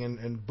 King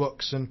and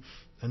books and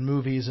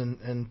movies,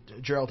 and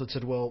Gerald had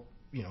said, well,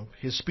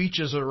 his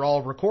speeches are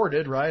all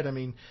recorded, right? I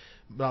mean,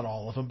 not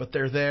all of them, but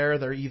they're there.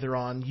 They're either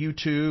on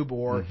YouTube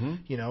or,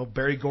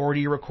 Barry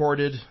Gordy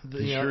recorded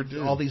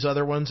all these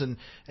other ones, and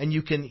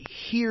you can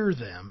hear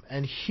them.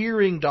 And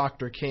hearing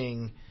Dr.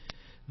 King,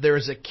 there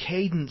is a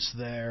cadence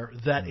there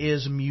that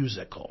is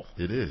musical.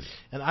 It is.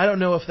 And I don't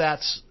know if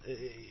that's,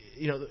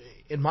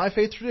 in my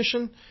faith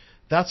tradition,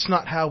 that's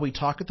not how we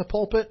talk at the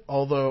pulpit,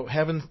 although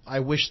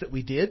I wish that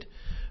we did.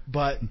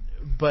 But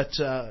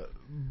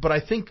I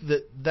think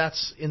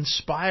that's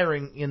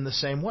inspiring in the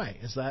same way.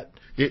 Is that?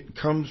 It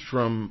comes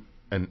from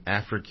an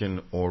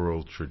African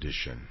oral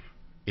tradition.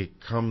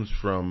 It comes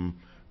from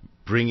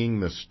bringing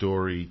the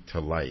story to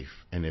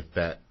life. And if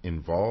that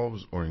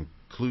involves or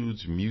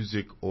includes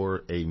music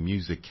or a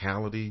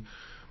musicality,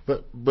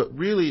 but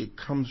really it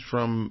comes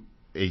from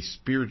a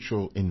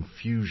spiritual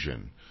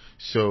infusion.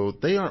 So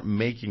they aren't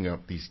making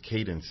up these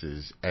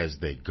cadences as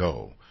they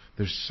go.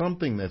 There's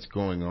something that's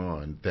going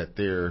on that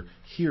they're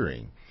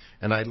hearing.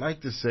 And I'd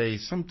like to say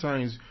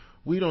sometimes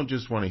we don't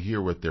just want to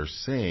hear what they're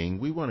saying.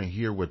 We want to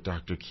hear what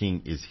Dr.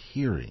 King is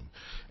hearing.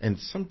 And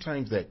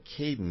sometimes that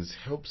cadence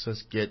helps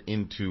us get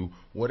into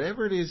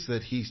whatever it is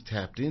that he's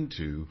tapped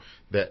into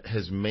that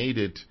has made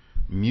it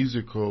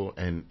musical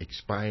and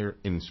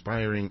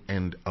inspiring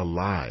and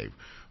alive.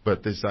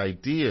 But this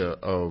idea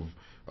of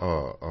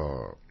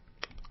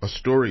a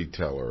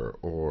storyteller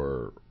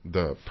or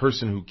the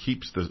person who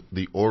keeps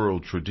the oral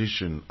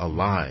tradition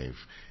alive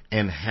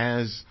and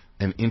has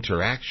an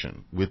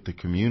interaction with the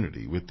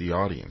community, with the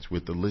audience,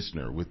 with the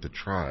listener, with the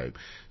tribe,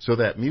 so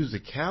that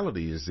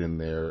musicality is in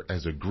there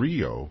as a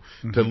griot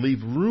to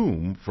leave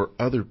room for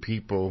other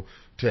people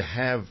to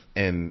have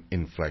an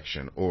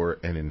inflection or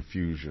an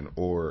infusion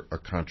or a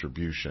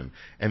contribution.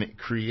 And it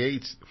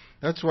creates,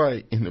 that's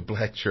why in the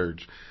black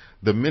church,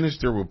 the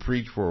minister will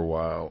preach for a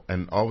while,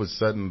 and all of a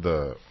sudden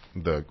the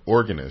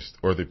organist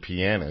or the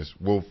pianist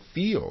will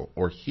feel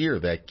or hear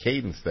that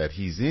cadence that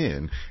he's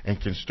in and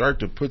can start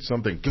to put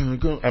something,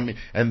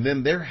 and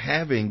then they're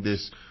having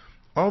this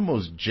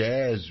almost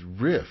jazz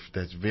riff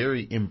that's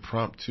very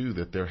impromptu,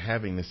 that they're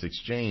having this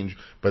exchange,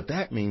 but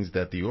that means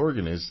that the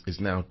organist is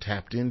now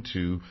tapped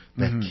into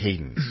that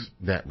cadence,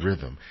 that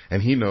rhythm,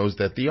 and he knows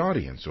that the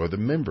audience or the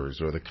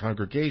members or the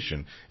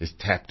congregation is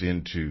tapped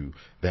into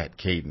that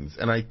cadence.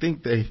 And I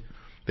think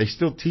they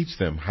still teach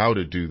them how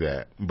to do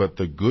that, but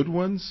the good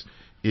ones,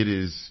 it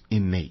is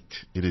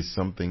innate. It is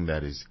something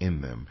that is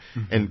in them.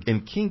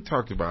 And King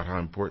talked about how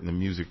important the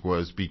music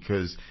was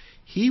because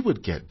he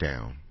would get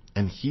down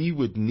and he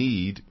would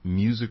need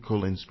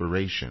musical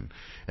inspiration.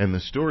 And the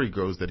story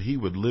goes that he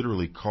would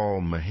literally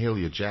call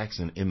Mahalia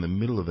Jackson in the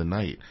middle of the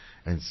night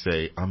and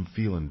say, "I'm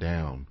feeling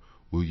down.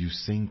 Will you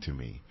sing to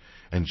me?"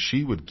 And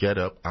she would get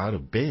up out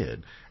of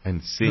bed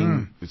and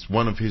sing. It's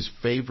one of his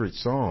favorite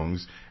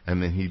songs.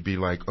 And then he'd be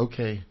like,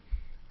 "Okay,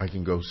 I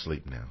can go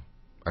sleep now.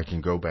 I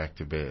can go back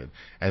to bed."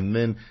 And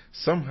then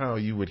somehow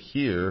you would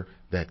hear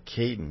that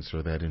cadence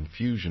or that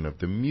infusion of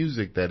the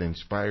music that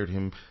inspired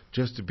him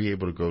just to be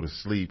able to go to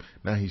sleep.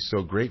 Now he's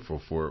so grateful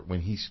for it. When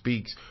he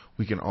speaks,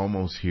 we can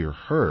almost hear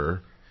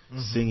her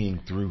singing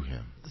through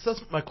him. So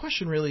that's my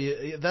question,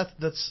 really.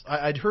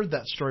 I'd heard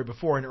that story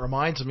before, and it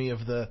reminds me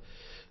of the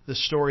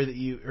story that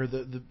you, or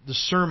the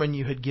sermon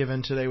you had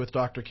given today with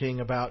Dr.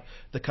 King about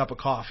the cup of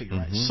coffee,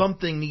 right?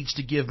 Something needs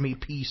to give me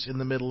peace in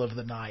the middle of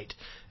the night.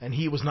 And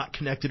he was not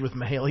connected with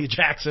Mahalia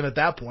Jackson at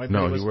that point.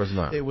 No, he was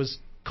not. It was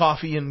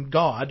coffee and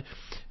God.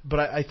 But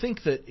I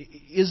think that,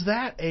 is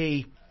that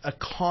a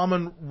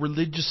common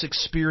religious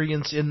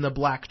experience in the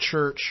black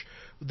church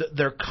that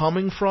they're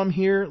coming from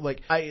here?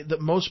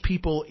 That most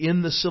people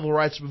in the civil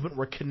rights movement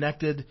were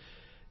connected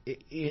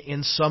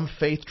in some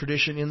faith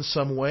tradition in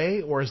some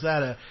way, or is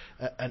that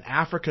an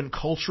African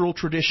cultural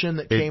tradition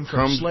that came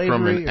from slavery? It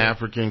comes from an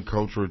African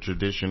cultural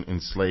tradition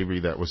in slavery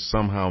that was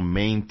somehow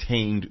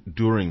maintained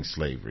during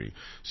slavery.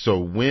 So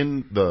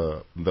when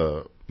the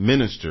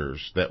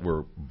ministers that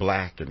were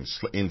black and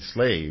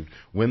enslaved,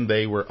 when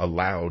they were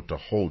allowed to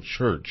hold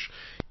church,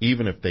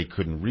 even if they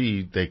couldn't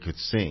read, they could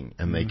sing,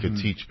 and they could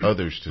teach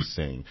others to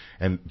sing.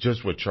 And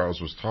just what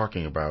Charles was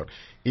talking about,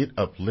 it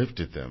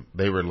uplifted them.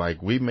 They were like,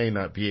 we may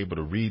not be able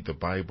to read the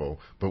Bible,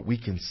 but we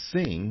can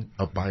sing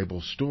a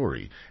Bible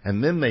story.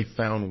 And then they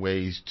found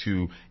ways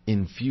to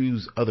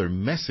infuse other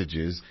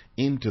messages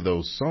into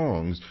those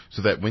songs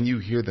so that when you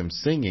hear them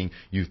singing,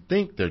 you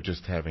think they're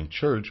just having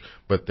church,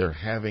 but they're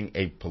having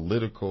a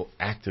political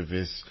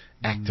activist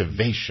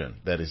activation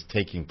that is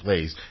taking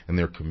place, and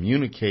they're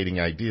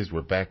communicating ideas.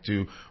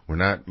 We're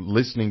not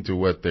listening to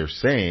what they're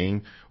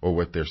saying or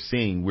what they're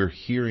seeing. We're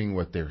hearing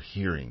what they're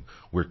hearing.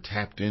 We're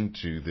tapped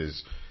into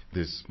this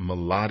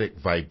melodic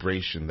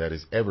vibration that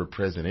is ever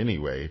present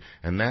anyway,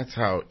 and that's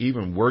how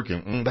even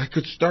working, that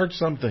could start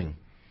something.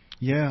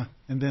 Yeah,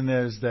 and then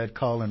there's that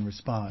call and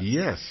response.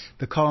 Yes.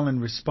 The call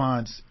and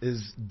response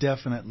is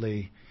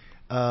definitely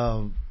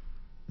a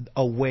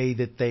way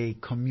that they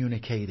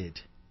communicated,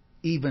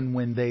 even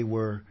when they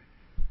were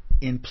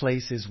in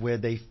places where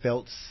they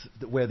felt,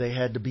 where they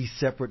had to be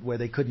separate, where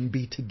they couldn't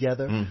be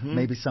together,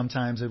 maybe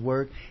sometimes at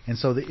work. And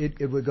so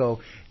it would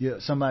go,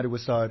 somebody would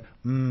start,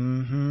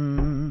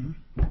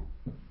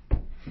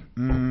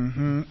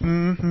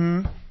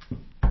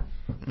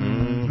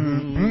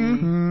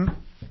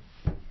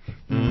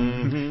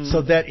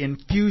 So that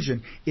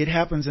infusion, it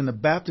happens in the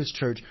Baptist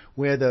church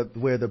where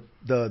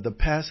the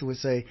pastor would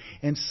say,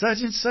 and such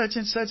and such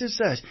and such and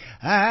such,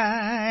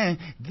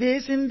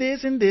 this and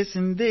this and this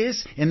and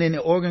this, and then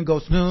the organ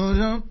goes,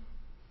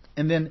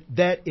 and then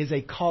that is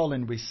a call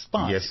and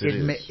response. Yes, it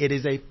is. It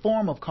is a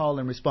form of call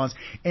and response.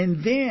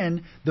 And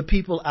then the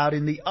people out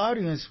in the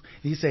audience,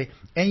 you say,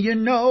 and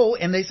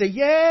and they say,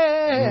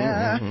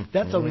 yeah,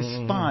 that's a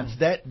response.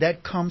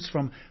 That comes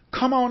from,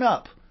 come on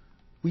up.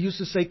 We used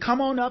to say,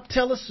 come on up,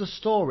 tell us the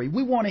story.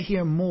 We want to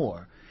hear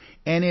more.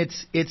 And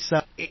it's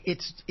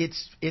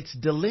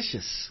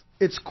delicious.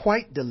 It's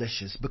quite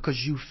delicious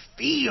because you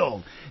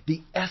feel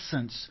the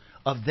essence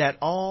of that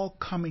all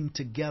coming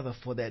together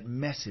for that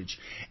message.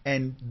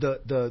 And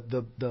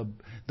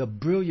the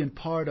brilliant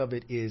part of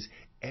it is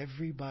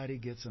everybody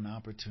gets an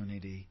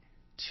opportunity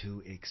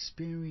to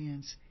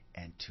experience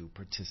and to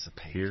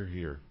participate. Hear,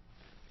 hear.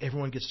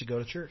 Everyone gets to go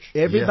to church.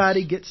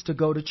 Everybody Yes. gets to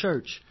go to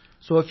church.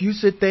 So if you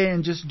sit there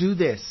and just do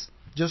this,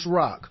 just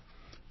rock,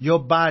 your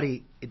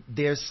body,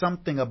 there's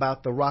something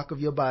about the rock of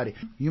your body.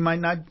 You might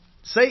not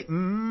say,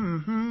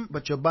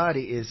 but your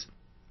body is.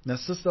 Now,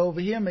 sister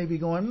over here may be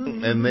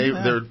going, And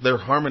they're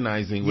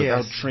harmonizing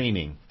without Yes.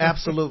 training.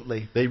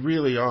 Absolutely. They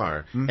really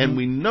are. And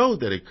we know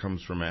that it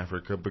comes from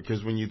Africa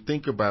because when you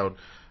think about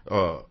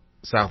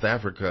South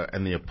Africa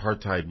and the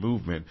apartheid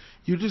movement,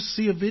 you just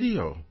see a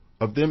video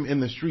of them in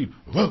the street.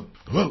 Whoa,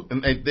 whoa.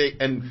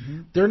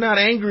 And they're not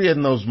angry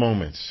in those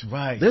moments.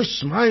 Right. They're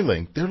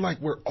smiling. They're like,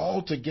 we're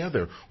all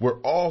together. We're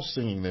all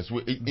singing this.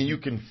 And you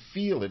can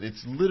feel it.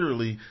 It's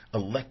literally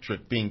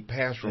electric being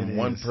passed from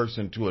one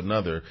person to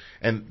another.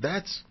 And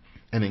that's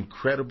an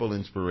incredible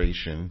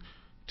inspiration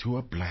to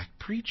a black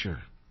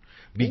preacher.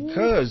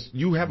 Because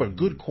you have a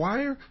good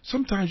choir,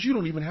 sometimes you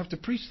don't even have to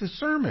preach the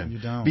sermon. You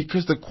don't.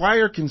 Because the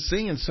choir can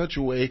sing in such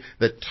a way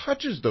that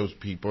touches those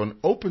people and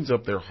opens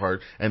up their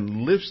heart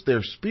and lifts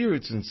their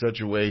spirits in such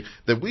a way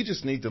that we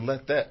just need to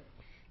let that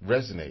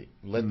resonate.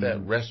 Let that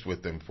rest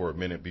with them for a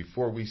minute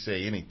before we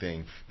say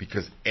anything,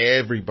 because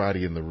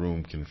everybody in the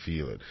room can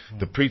feel it.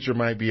 The preacher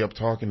might be up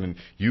talking and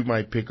you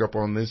might pick up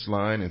on this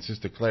line and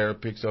Sister Clara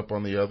picks up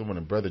on the other one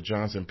and Brother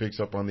Johnson picks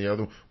up on the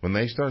other one. When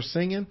they start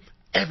singing,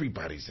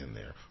 everybody's in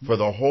there for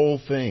the whole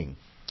thing.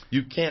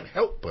 You can't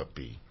help but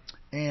be.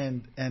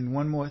 And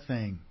one more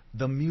thing.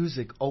 The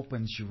music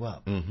opens you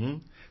up. Mm-hmm.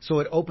 So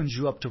it opens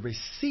you up to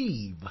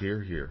receive Hear,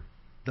 hear.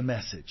 the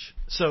message.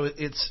 So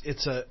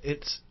it's a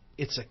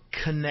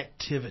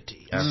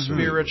connectivity, a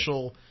Absolutely.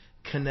 spiritual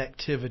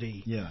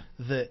connectivity Yeah.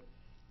 that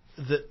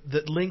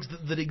links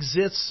that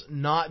exists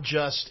not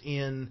just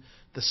in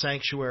the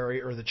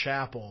sanctuary or the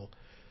chapel,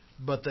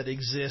 but that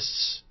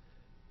exists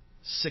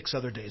 6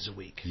 other days a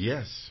week.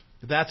 Yes.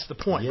 That's the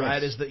point, Yes.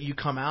 right? Is that you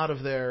come out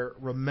of there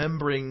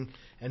remembering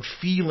and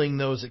feeling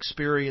those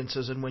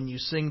experiences, and when you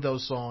sing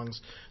those songs,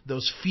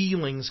 those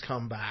feelings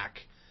come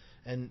back,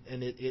 and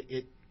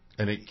it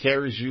And it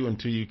carries you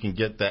until you can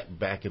get that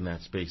back in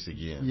that space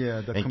again.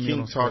 Yeah, the and King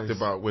communal talked space.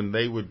 about when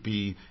they would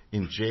be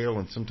in jail,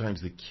 and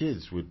sometimes the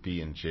kids would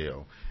be in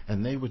jail,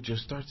 and they would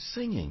just start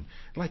singing.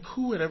 Like,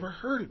 who had ever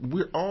heard it?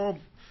 We're all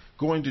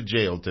going to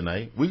jail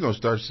tonight. We're going to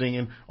start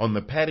singing on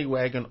the paddy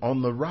wagon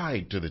on the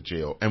ride to the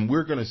jail. And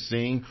we're going to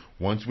sing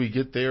once we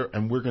get there,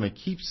 and we're going to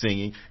keep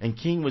singing. And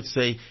King would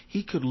say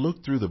he could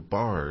look through the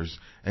bars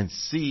and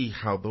see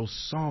how those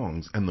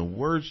songs and the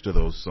words to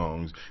those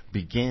songs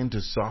began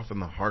to soften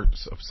the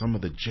hearts of some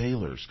of the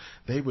jailers.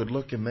 They would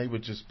look and they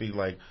would just be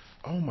like,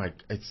 oh my,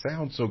 it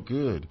sounds so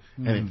good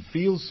and it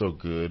feels so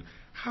good.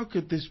 How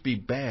could this be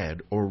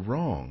bad or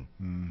wrong?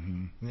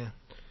 yeah,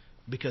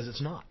 because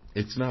it's not.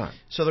 It's not.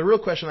 So the real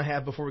question I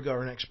have before we go to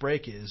our next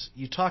break is,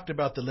 you talked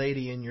about the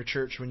lady in your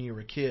church when you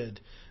were a kid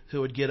who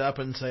would get up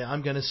and say,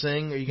 I'm going to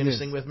sing. Are you going to Yes.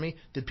 sing with me?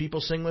 Did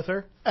people sing with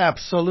her?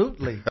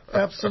 Absolutely,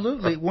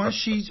 absolutely. Once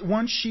she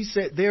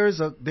said there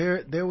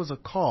was a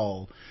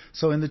call.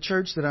 So in the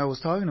church that I was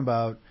talking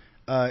about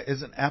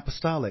is an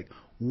apostolic.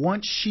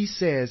 Once she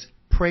says,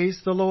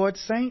 "Praise the Lord,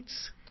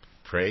 saints,"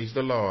 Praise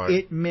the Lord.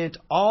 it meant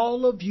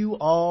all of you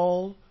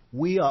all.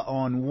 We are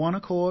on one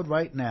accord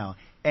right now,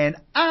 and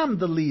I'm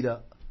the leader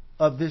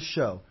of this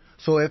show.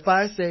 So if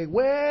I say,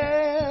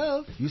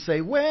 well, you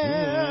say,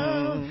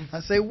 well, I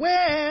say,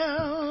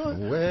 well,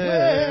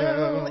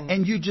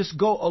 and you just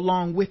go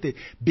along with it,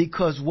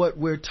 because what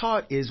we're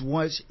taught is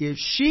once if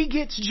she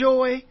gets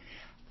joy,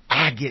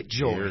 I get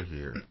joy. Hear,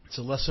 hear. It's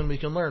a lesson we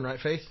can learn, right,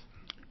 Faith?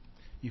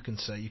 You can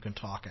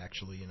talk,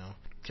 actually, you know.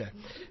 Okay.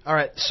 All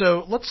right,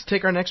 so let's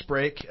take our next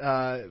break.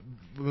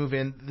 Move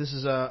in. This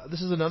is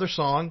another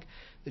song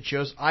that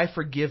shows I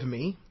Forgive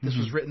Me. This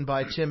was written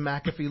by Tim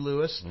McAfee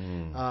Lewis,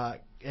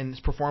 and it's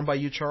performed by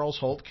you, Charles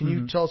Holt. Can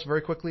you tell us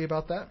very quickly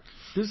about that?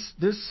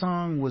 This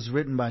song was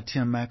written by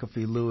Tim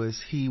McAfee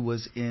Lewis. He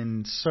was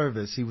in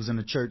service. He was in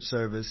a church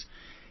service,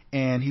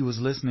 and he was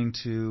listening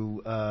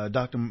to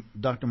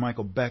Dr.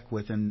 Michael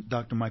Beckwith. And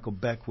Dr. Michael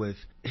Beckwith,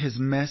 his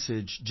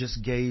message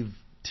just gave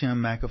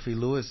Tim McAfee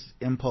Lewis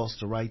impulse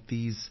to write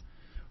these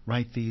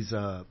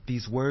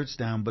words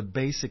down. But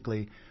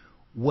basically,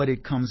 what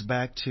it comes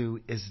back to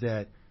is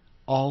that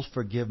all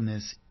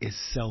forgiveness is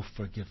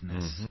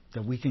self-forgiveness.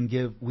 That we can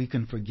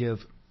forgive,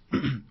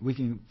 we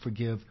can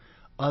forgive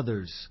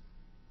others.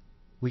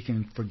 We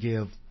can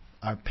forgive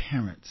our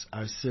parents,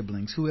 our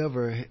siblings,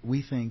 whoever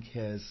we think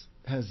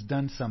has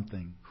done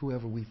something,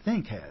 whoever we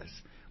think has.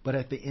 But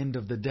at the end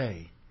of the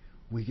day,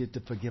 we get to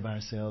forgive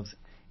ourselves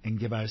and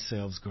give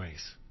ourselves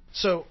grace.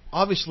 So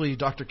obviously,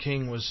 Dr.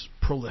 King was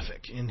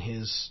prolific in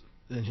his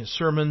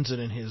sermons and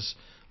in his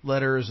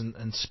letters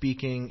and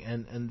speaking,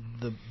 and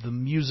the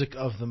music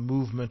of the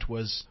movement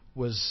was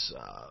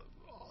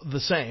the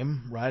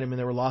same, right? I mean,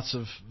 there were lots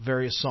of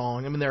various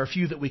songs. I mean, there are a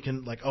few that we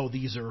can like, oh,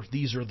 these are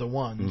the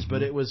ones,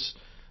 but it was,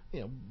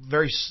 a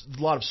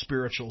lot of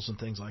spirituals and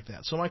things like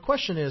that. So my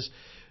question is,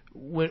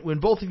 when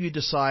both of you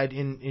decide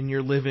in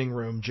your living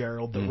room,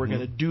 Gerald, that we're going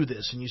to do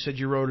this, and you said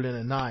you wrote it in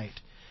a night,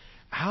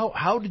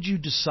 how did you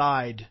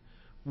decide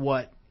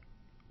what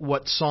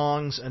what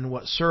songs and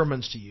what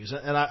sermons to use.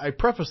 And I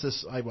preface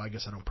this, I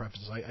guess I don't preface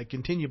this, I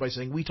continue by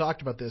saying we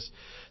talked about this,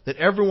 that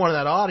everyone in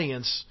that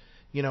audience,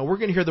 we're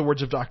going to hear the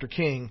words of Dr.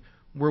 King.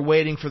 We're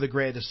waiting for the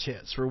greatest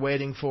hits. We're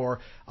waiting for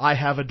I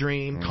Have a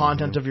Dream,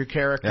 content of your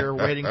character,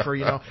 waiting for,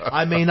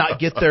 I may not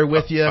get there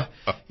with you,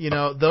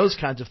 those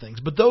kinds of things.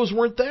 But those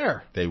weren't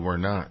there. They were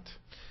not.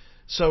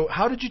 So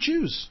how did you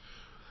choose?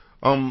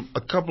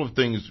 A couple of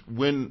things.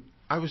 When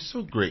I was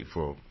so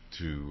grateful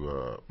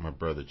to my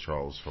brother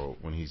Charles Holt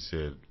when he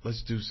said,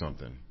 let's do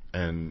something.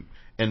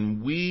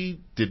 And we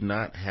did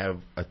not have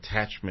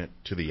attachment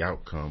to the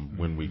outcome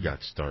when we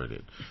got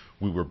started.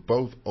 We were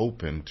both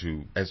open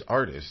to, as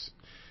artists,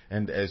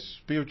 and as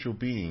spiritual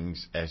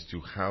beings, as to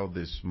how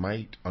this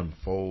might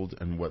unfold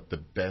and what the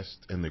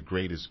best and the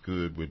greatest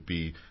good would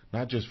be,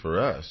 not just for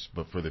us,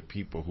 but for the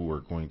people who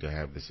are going to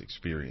have this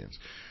experience.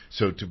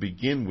 So to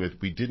begin with,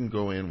 we didn't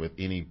go in with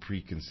any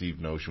preconceived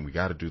notion, we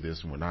got to do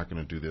this and we're not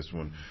going to do this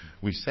one.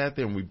 We sat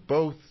there and we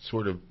both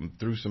sort of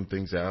threw some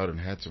things out and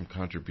had some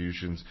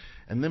contributions.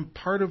 And then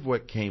part of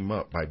what came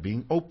up by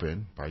being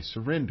open, by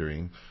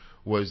surrendering,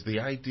 was the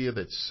idea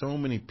that so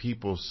many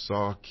people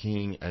saw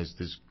King as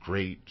this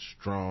great,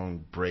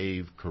 strong,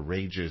 brave,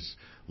 courageous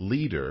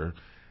leader,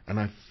 and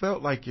I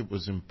felt like it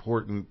was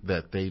important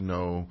that they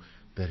know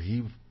that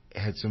he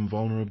had some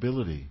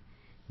vulnerability,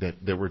 that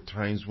there were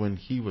times when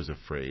he was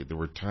afraid, there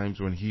were times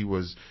when he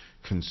was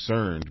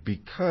concerned,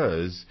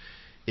 because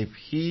if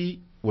he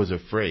was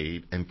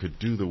afraid and could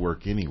do the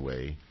work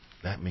anyway,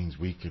 that means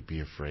we could be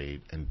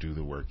afraid and do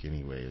the work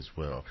anyway as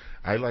well.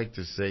 I like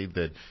to say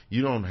that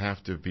you don't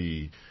have to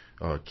be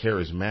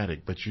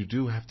charismatic, but you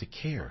do have to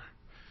care.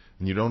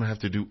 And you don't have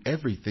to do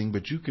everything,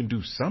 but you can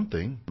do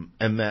something.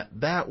 And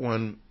that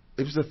one,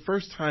 it was the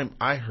first time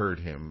I heard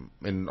him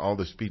in all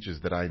the speeches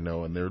that I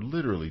know, and there are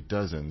literally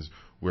dozens,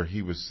 where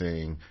he was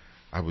saying,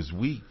 I was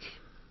weak,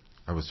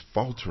 I was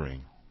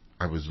faltering,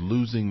 I was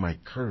losing my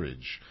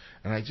courage.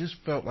 And I just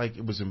felt like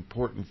it was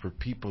important for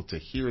people to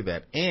hear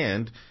that,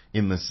 and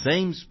in the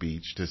same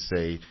speech to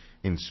say,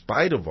 in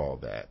spite of all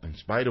that, in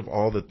spite of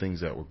all the things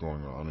that were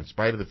going on, in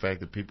spite of the fact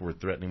that people were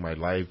threatening my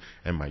life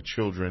and my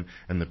children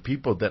and the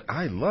people that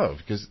I love,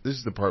 because this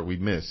is the part we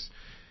miss,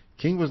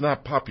 King was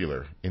not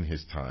popular in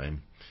his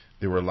time.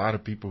 There were a lot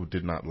of people who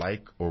did not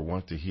like or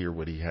want to hear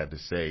what he had to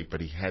say,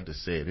 but he had to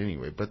say it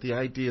anyway. But the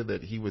idea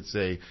that he would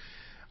say,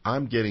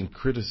 I'm getting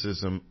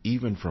criticism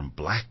even from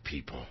black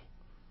people,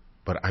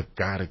 but I've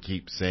got to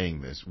keep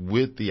saying this,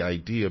 with the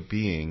idea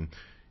being,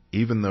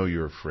 even though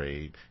you're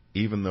afraid,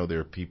 even though there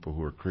are people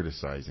who are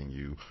criticizing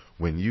you,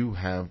 when you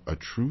have a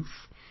truth,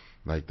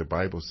 like the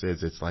Bible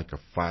says, it's like a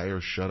fire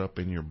shut up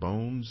in your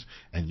bones,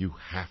 and you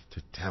have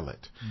to tell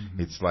it. Mm-hmm.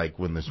 It's like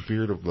when the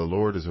Spirit of the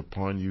Lord is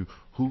upon you,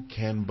 who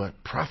can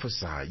but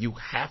prophesy? You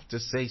have to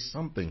say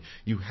something.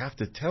 You have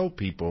to tell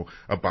people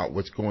about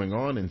what's going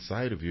on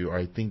inside of you, or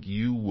I think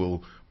you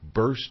will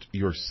burst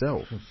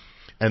yourself.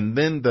 And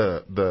then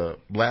the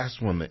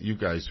last one that you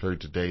guys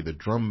heard today, the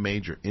drum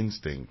major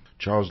instinct,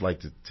 Charles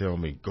liked to tell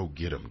me, go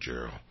get 'em,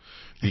 Gerald.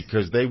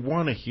 Because they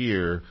want to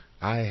hear,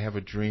 I have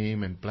a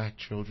dream, and black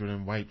children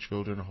and white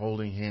children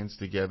holding hands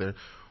together.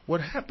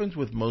 What happens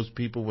with most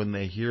people when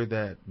they hear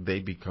that, they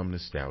become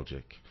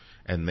nostalgic,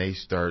 and they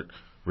start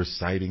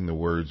reciting the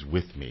words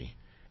with me.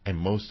 And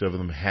most of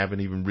them haven't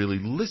even really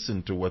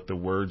listened to what the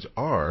words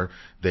are.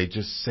 They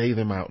just say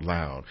them out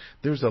loud.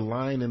 There's a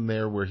line in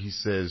there where he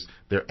says,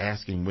 they're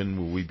asking, when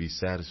will we be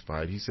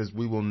satisfied? He says,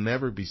 we will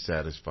never be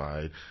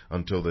satisfied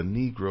until the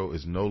Negro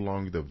is no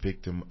longer the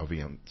victim of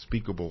the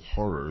unspeakable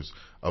horrors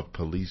of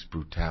police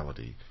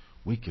brutality.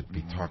 We could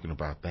be talking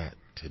about that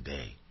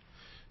today.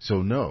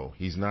 So no,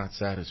 he's not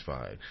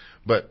satisfied.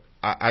 But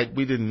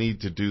we didn't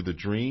need to do the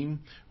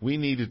dream. We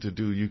needed to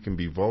do, you can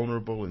be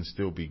vulnerable and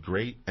still be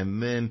great.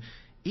 And then,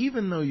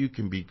 even though you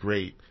can be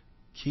great,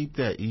 keep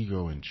that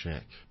ego in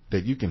check,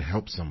 that you can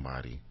help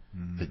somebody,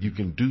 that you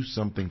can do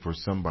something for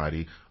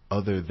somebody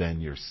other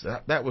than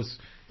yourself. That was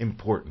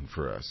important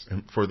for us.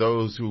 And for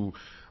those who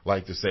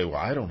like to say, well,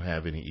 I don't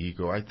have any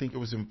ego, I think it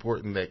was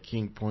important that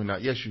King point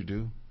out, yes, you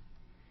do.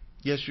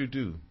 Yes, you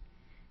do.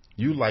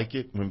 You like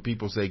it when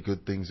people say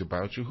good things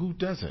about you. Who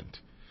doesn't?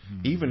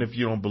 Even if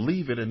you don't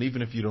believe it, and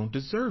even if you don't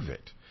deserve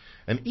it.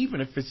 And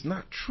even if it's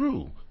not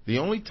true. The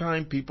only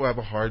time people have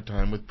a hard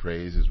time with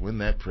praise is when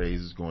that praise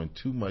is going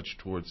too much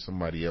towards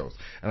somebody else.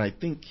 And I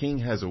think King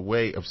has a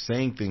way of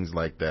saying things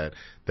like that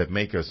that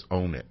make us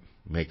own it,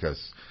 make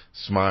us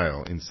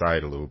smile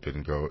inside a little bit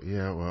and go,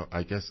 yeah, well,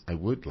 I guess I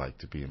would like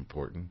to be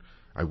important.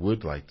 I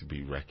would like to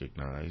be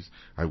recognized.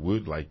 I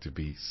would like to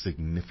be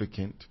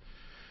significant.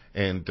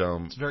 And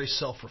it's very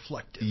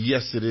self-reflective.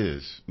 Yes, it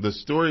is. The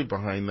story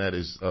behind that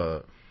is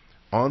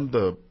on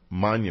the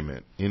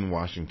monument in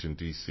Washington,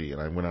 D.C., and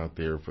I went out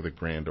there for the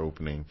grand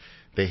opening.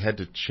 They had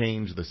to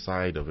change the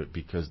side of it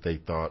because they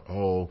thought,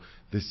 oh,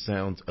 this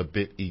sounds a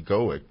bit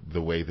egoic,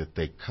 the way that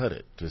they cut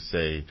it, to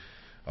say,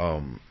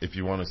 If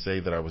you want to say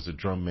that I was a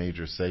drum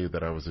major, say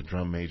that I was a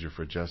drum major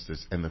for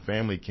justice. And the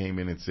family came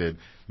in and said,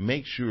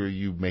 make sure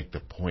you make the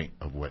point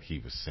of what he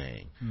was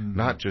saying.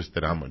 Not just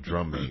that I'm a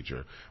drum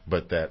major,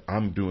 but that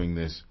I'm doing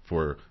this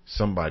for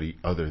somebody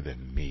other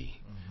than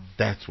me.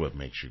 That's what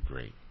makes you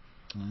great.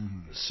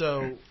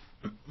 So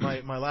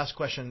my last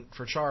question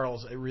for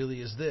Charles, it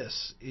really is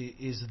this.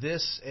 Is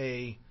this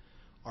a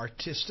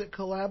artistic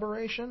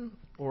collaboration,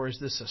 or is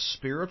this a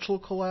spiritual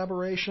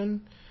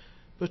collaboration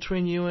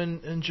between you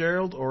and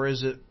Gerald, or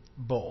is it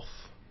both?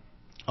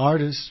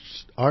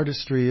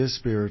 Artistry is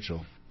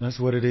spiritual. That's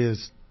what it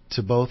is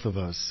to both of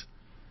us.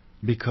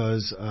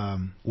 Because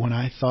when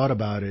I thought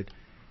about it,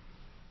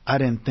 I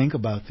didn't think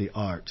about the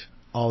art,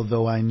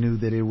 although I knew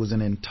that it was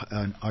an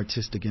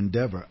artistic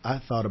endeavor. I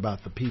thought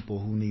about the people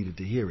who needed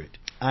to hear it.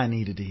 I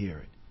needed to hear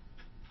it.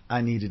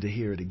 I needed to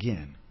hear it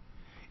again.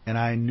 And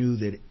I knew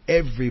that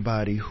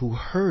everybody who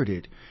heard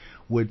it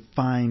would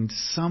find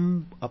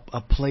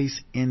a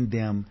place in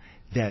them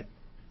that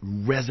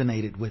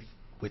resonated with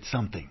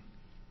something,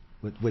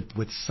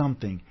 with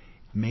something,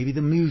 maybe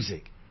the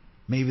music,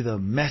 maybe the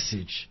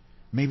message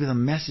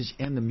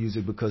in the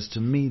music, because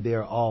to me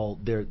they're all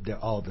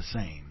the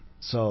same.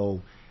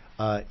 So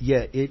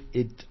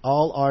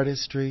all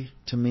artistry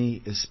to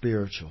me is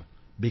spiritual,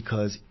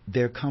 because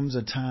there comes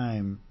a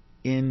time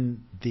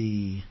in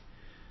the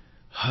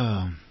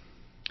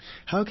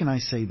how can I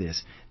say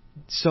this?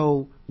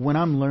 So when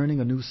I'm learning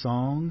a new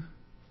song,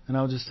 and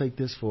I'll just take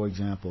this for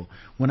example.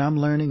 When I'm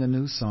learning a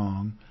new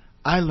song,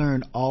 I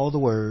learn all the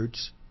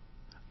words.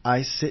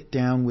 I sit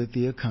down with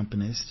the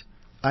accompanist.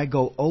 I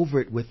go over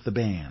it with the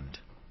band.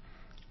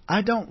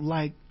 I don't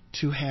like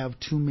to have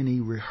too many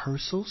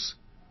rehearsals,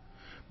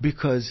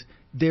 because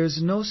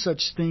there's no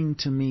such thing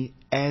to me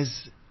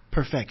as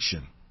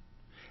perfection.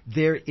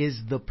 There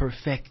is the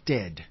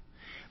perfected,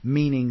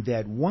 meaning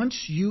that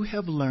once you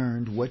have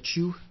learned what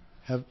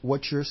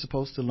you're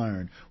supposed to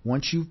learn,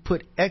 once you've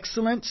put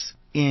excellence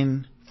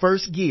in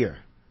first gear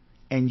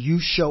and you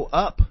show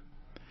up,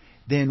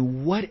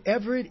 then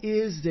whatever it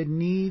is that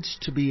needs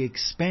to be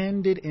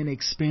expanded and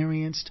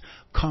experienced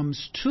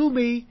comes to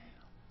me,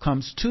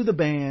 comes to the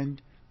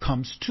band,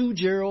 comes to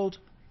Gerald.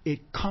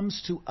 It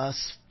comes to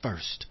us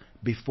first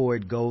before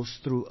it goes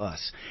through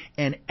us.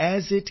 And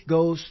as it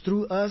goes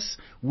through us,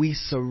 we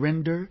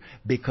surrender,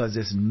 because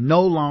it's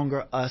no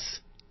longer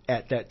us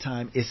at that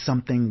time. It's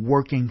something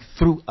working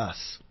through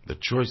us. The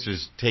choice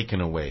is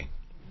taken away.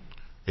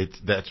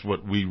 That's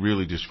what we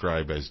really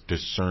describe as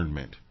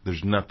discernment.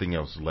 There's nothing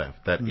else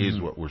left. That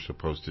is what we're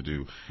supposed to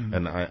do.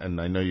 And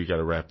I know you got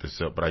to wrap this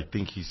up, but I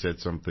think he said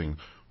something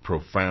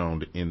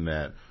profound in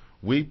that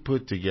we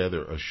put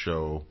together a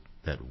show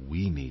that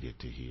we needed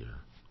to hear,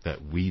 that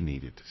we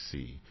needed to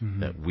see,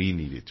 that we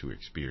needed to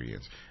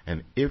experience.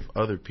 And if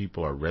other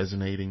people are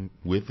resonating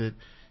with it,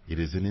 it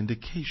is an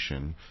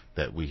indication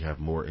that we have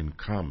more in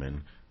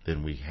common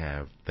than we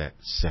have that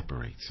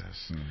separates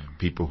us.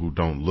 People who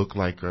don't look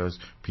like us,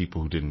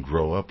 people who didn't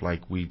grow up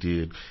like we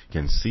did,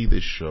 can see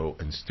this show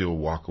and still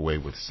walk away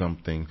with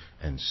something,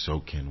 and so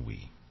can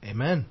we.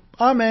 Amen.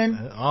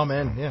 Amen.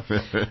 Amen, yeah.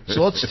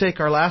 So let's take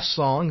our last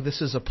song.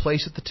 This is A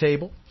Place at the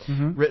Table,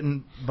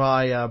 written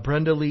by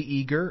Brenda Lee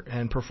Eager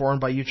and performed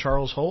by you,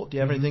 Charles Holt. Do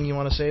you have anything you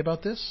want to say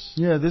about this?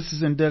 Yeah, this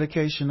is in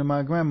dedication to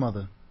my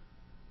grandmother.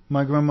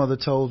 My grandmother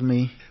told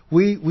me,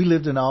 we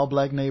lived in an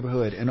all-black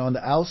neighborhood, and on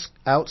the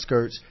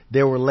outskirts,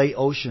 there were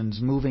Laotians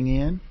moving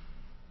in,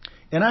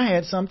 and I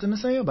had something to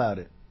say about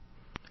it.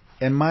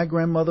 And my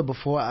grandmother,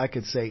 before I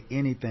could say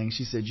anything,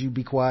 she said, "You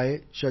be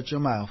quiet, shut your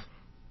mouth.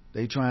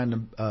 They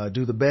trying to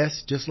do the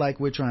best, just like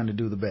we're trying to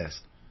do the best.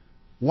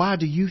 Why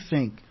do you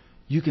think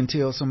you can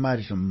tell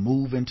somebody to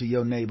move into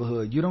your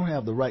neighborhood? You don't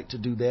have the right to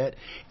do that."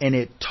 And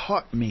it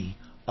taught me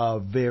a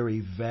very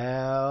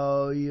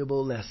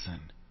valuable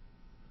lesson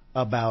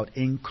about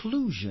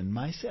inclusion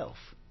myself.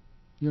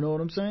 You know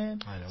what I'm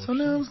saying? I know. So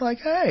now I was like,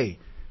 hey,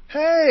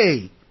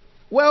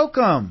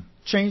 welcome.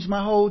 Changed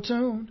my whole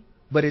tune.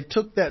 But it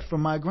took that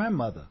from my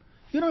grandmother.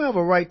 You don't have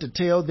a right to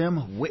tell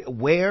them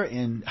where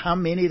and how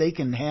many they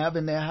can have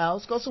in their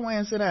house. Go somewhere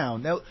and sit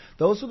down. Now,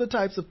 those are the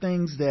types of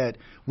things that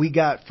we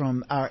got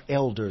from our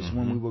elders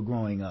when we were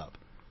growing up.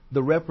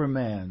 The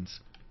reprimands.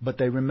 But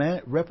they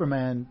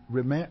reprimanded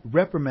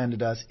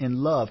us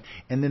in love,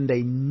 and then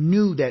they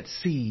knew that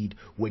seed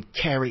would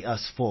carry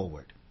us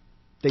forward.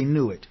 They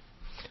knew it.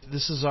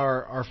 This is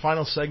our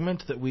final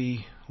segment that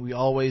we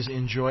always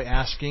enjoy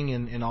asking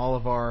in all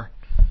of our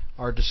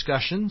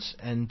discussions,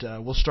 and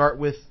we'll start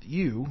with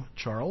you,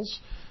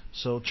 Charles.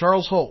 So,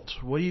 Charles Holt,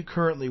 what are you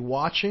currently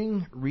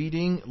watching,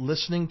 reading,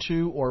 listening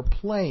to, or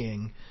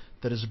playing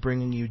that is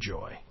bringing you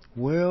joy?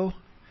 Well,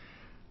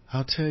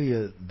 I'll tell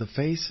you, the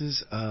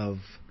faces of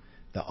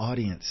the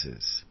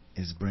audiences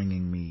is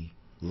bringing me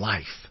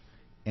life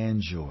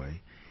and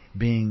joy.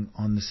 Being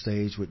on the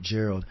stage with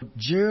Gerald.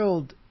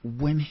 Gerald,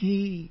 when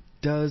he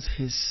does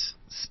his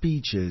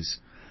speeches,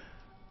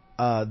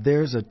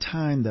 there's a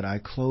time that I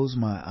close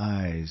my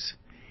eyes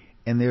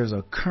and there's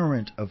a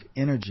current of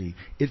energy.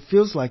 It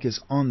feels like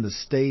it's on the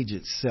stage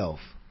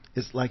itself.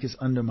 it's like it's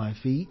under my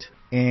feet.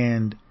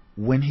 And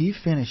when he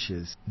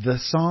finishes, the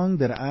song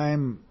that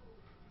I'm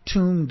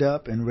tuned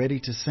up and ready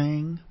to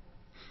sing,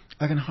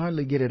 I can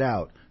hardly get it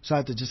out. So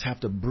I have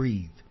to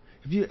breathe.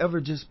 Have you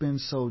ever just been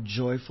so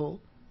joyful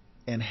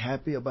and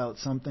happy about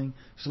something?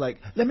 It's like,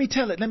 let me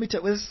tell it.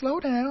 Well, slow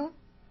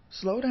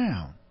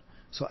down.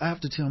 So I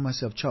have to tell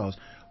myself, Charles,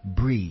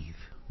 breathe.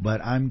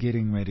 But I'm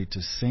getting ready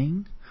to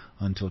sing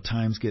until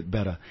times get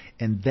better.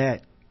 And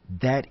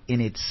that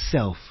in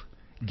itself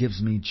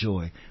gives me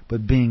joy.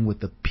 But being with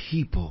the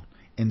people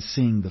and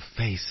seeing the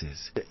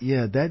faces,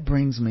 that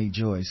brings me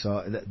joy.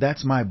 So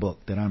that's my book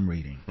that I'm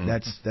reading.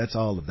 That's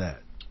all of that.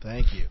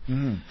 Thank you.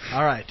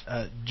 All right.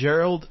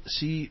 Gerald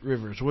C.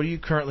 Rivers, what are you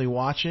currently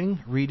watching,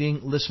 reading,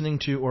 listening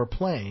to, or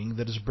playing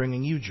that is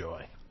bringing you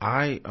joy?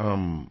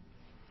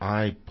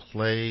 I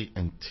play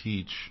and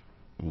teach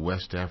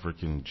West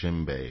African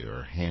djembe,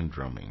 or hand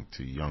drumming,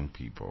 to young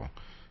people.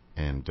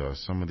 And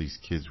some of these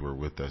kids were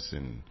with us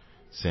in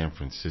San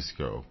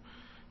Francisco.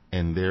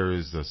 And there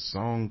is a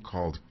song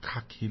called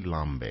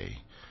Kakilambe.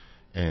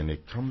 And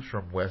it comes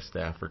from West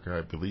Africa,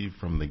 I believe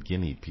from the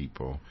Guinea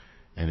people.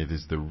 And it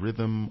is the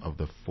rhythm of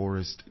the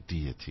forest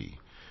deity.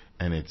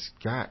 And it's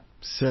got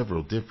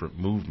several different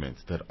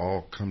movements that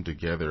all come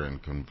together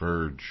and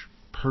converge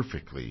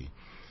perfectly.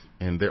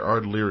 And there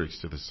are lyrics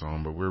to the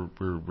song, but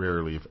we're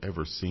rarely, if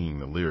ever, seeing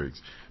the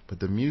lyrics. But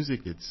the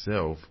music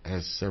itself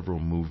has several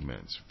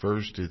movements.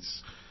 First,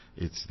 it's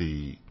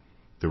the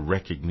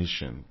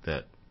recognition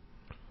that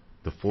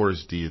the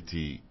forest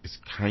deity is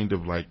kind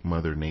of like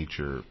Mother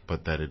Nature,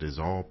 but that it is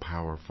all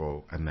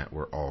powerful and that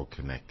we're all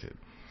connected.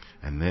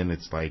 And then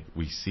it's like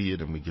we see it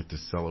and we get to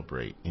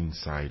celebrate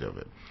inside of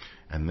it.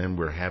 And then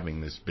we're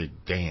having this big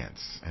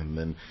dance. And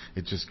then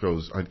it just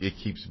goes, it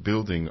keeps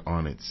building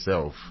on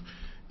itself.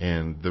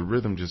 And the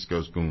rhythm just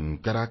goes goom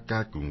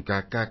garaka goom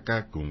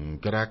gakaka goom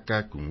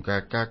garaka goom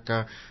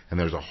gakaka, and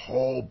there's a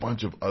whole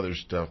bunch of other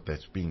stuff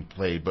that's being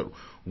played. But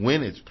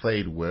when it's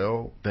played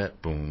well,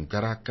 that boom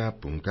garaka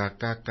boom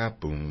gakaka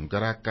boom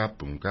garaka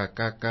boom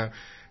gakaka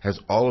has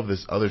all of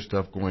this other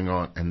stuff going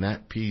on, and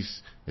that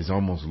piece is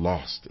almost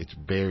lost. It's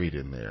buried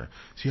in there.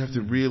 So you have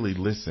to really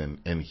listen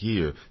and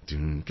hear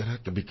doom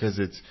garaka, because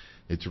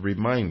it's a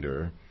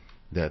reminder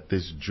that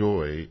this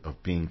joy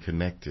of being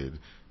connected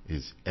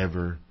is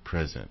ever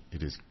present.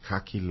 It is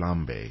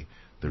Kakilambe,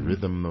 the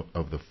rhythm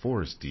of the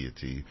forest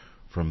deity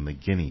from the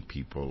Guinea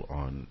people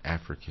on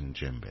African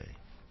djembe.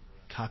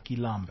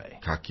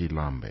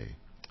 Kakilambe.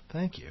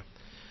 Thank you.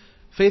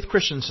 Faith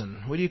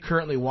Christensen, what are you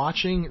currently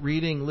watching,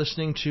 reading,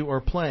 listening to, or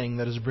playing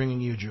that is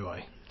bringing you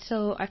joy?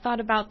 So I thought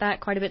about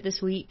that quite a bit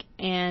this week,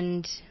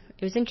 and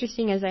it was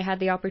interesting as I had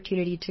the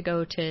opportunity to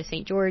go to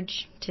St.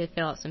 George to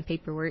fill out some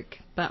paperwork.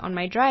 But on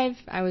my drive,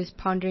 I was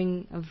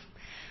pondering of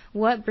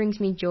what brings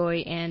me joy,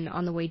 and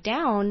on the way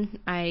down,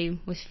 I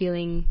was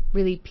feeling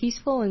really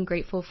peaceful and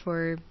grateful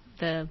for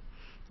the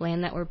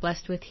land that we're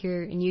blessed with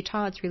here in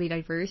Utah. It's really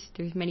diverse.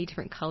 There's many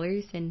different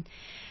colors, and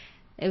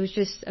it was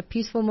just a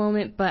peaceful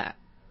moment. But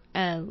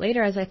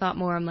later, as I thought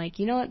more, I'm like,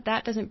 you know what,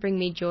 that doesn't bring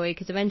me joy,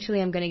 because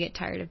eventually I'm going to get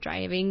tired of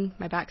driving.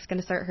 My back's going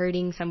to start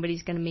hurting.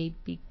 Somebody's going to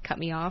maybe cut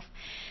me off.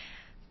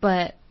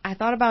 But I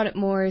thought about it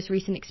more as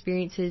recent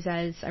experiences,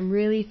 as I'm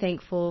really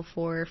thankful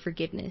for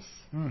forgiveness.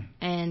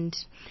 And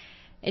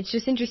it's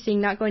just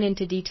interesting, not going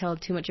into detail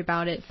too much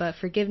about it, but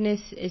forgiveness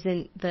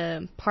isn't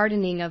the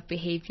pardoning of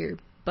behavior,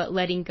 but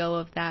letting go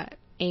of that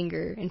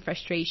anger and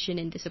frustration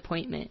and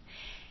disappointment.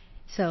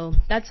 So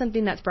that's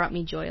something that's brought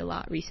me joy a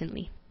lot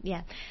recently.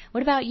 Yeah.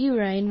 What about you,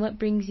 Ryan? What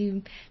brings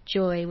you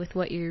joy with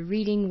what you're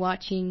reading,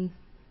 watching,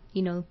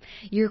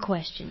 your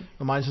question?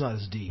 Well, mine's not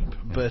as deep,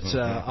 but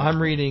I'm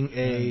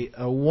reading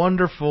a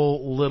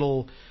wonderful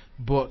little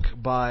book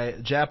by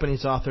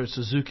Japanese author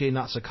Suzuki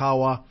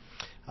Natsukawa,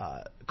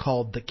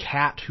 called The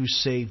Cat Who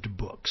Saved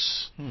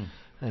Books.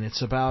 And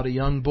it's about a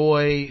young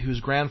boy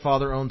whose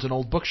grandfather owns an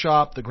old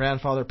bookshop. The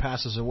grandfather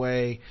passes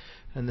away,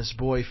 and this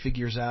boy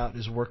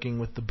is working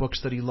with the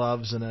books that he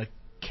loves, and a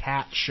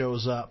cat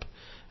shows up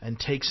and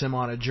takes him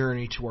on a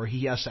journey to where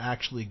he has to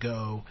actually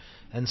go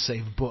and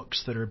save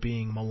books that are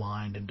being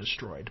maligned and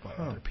destroyed by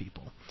other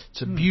people.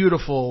 It's a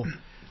beautiful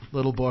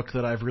little book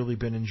that I've really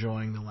been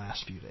enjoying the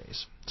last few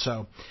days.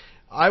 So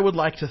I would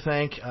like to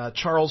thank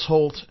Charles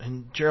Holt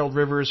and Gerald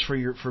Rivers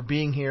for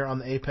being here on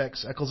the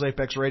Eccles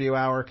Apex Radio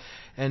Hour.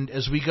 And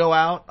as we go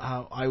out,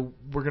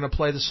 we're going to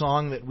play the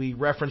song that we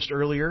referenced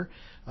earlier,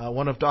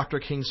 one of Dr.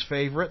 King's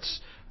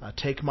favorites,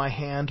 Take My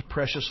Hand,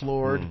 Precious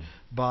Lord,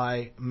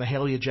 by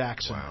Mahalia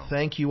Jackson. Wow.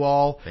 Thank you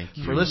all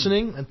for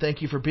listening, and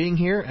thank you for being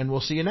here, and we'll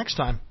see you next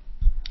time.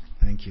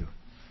 Thank you.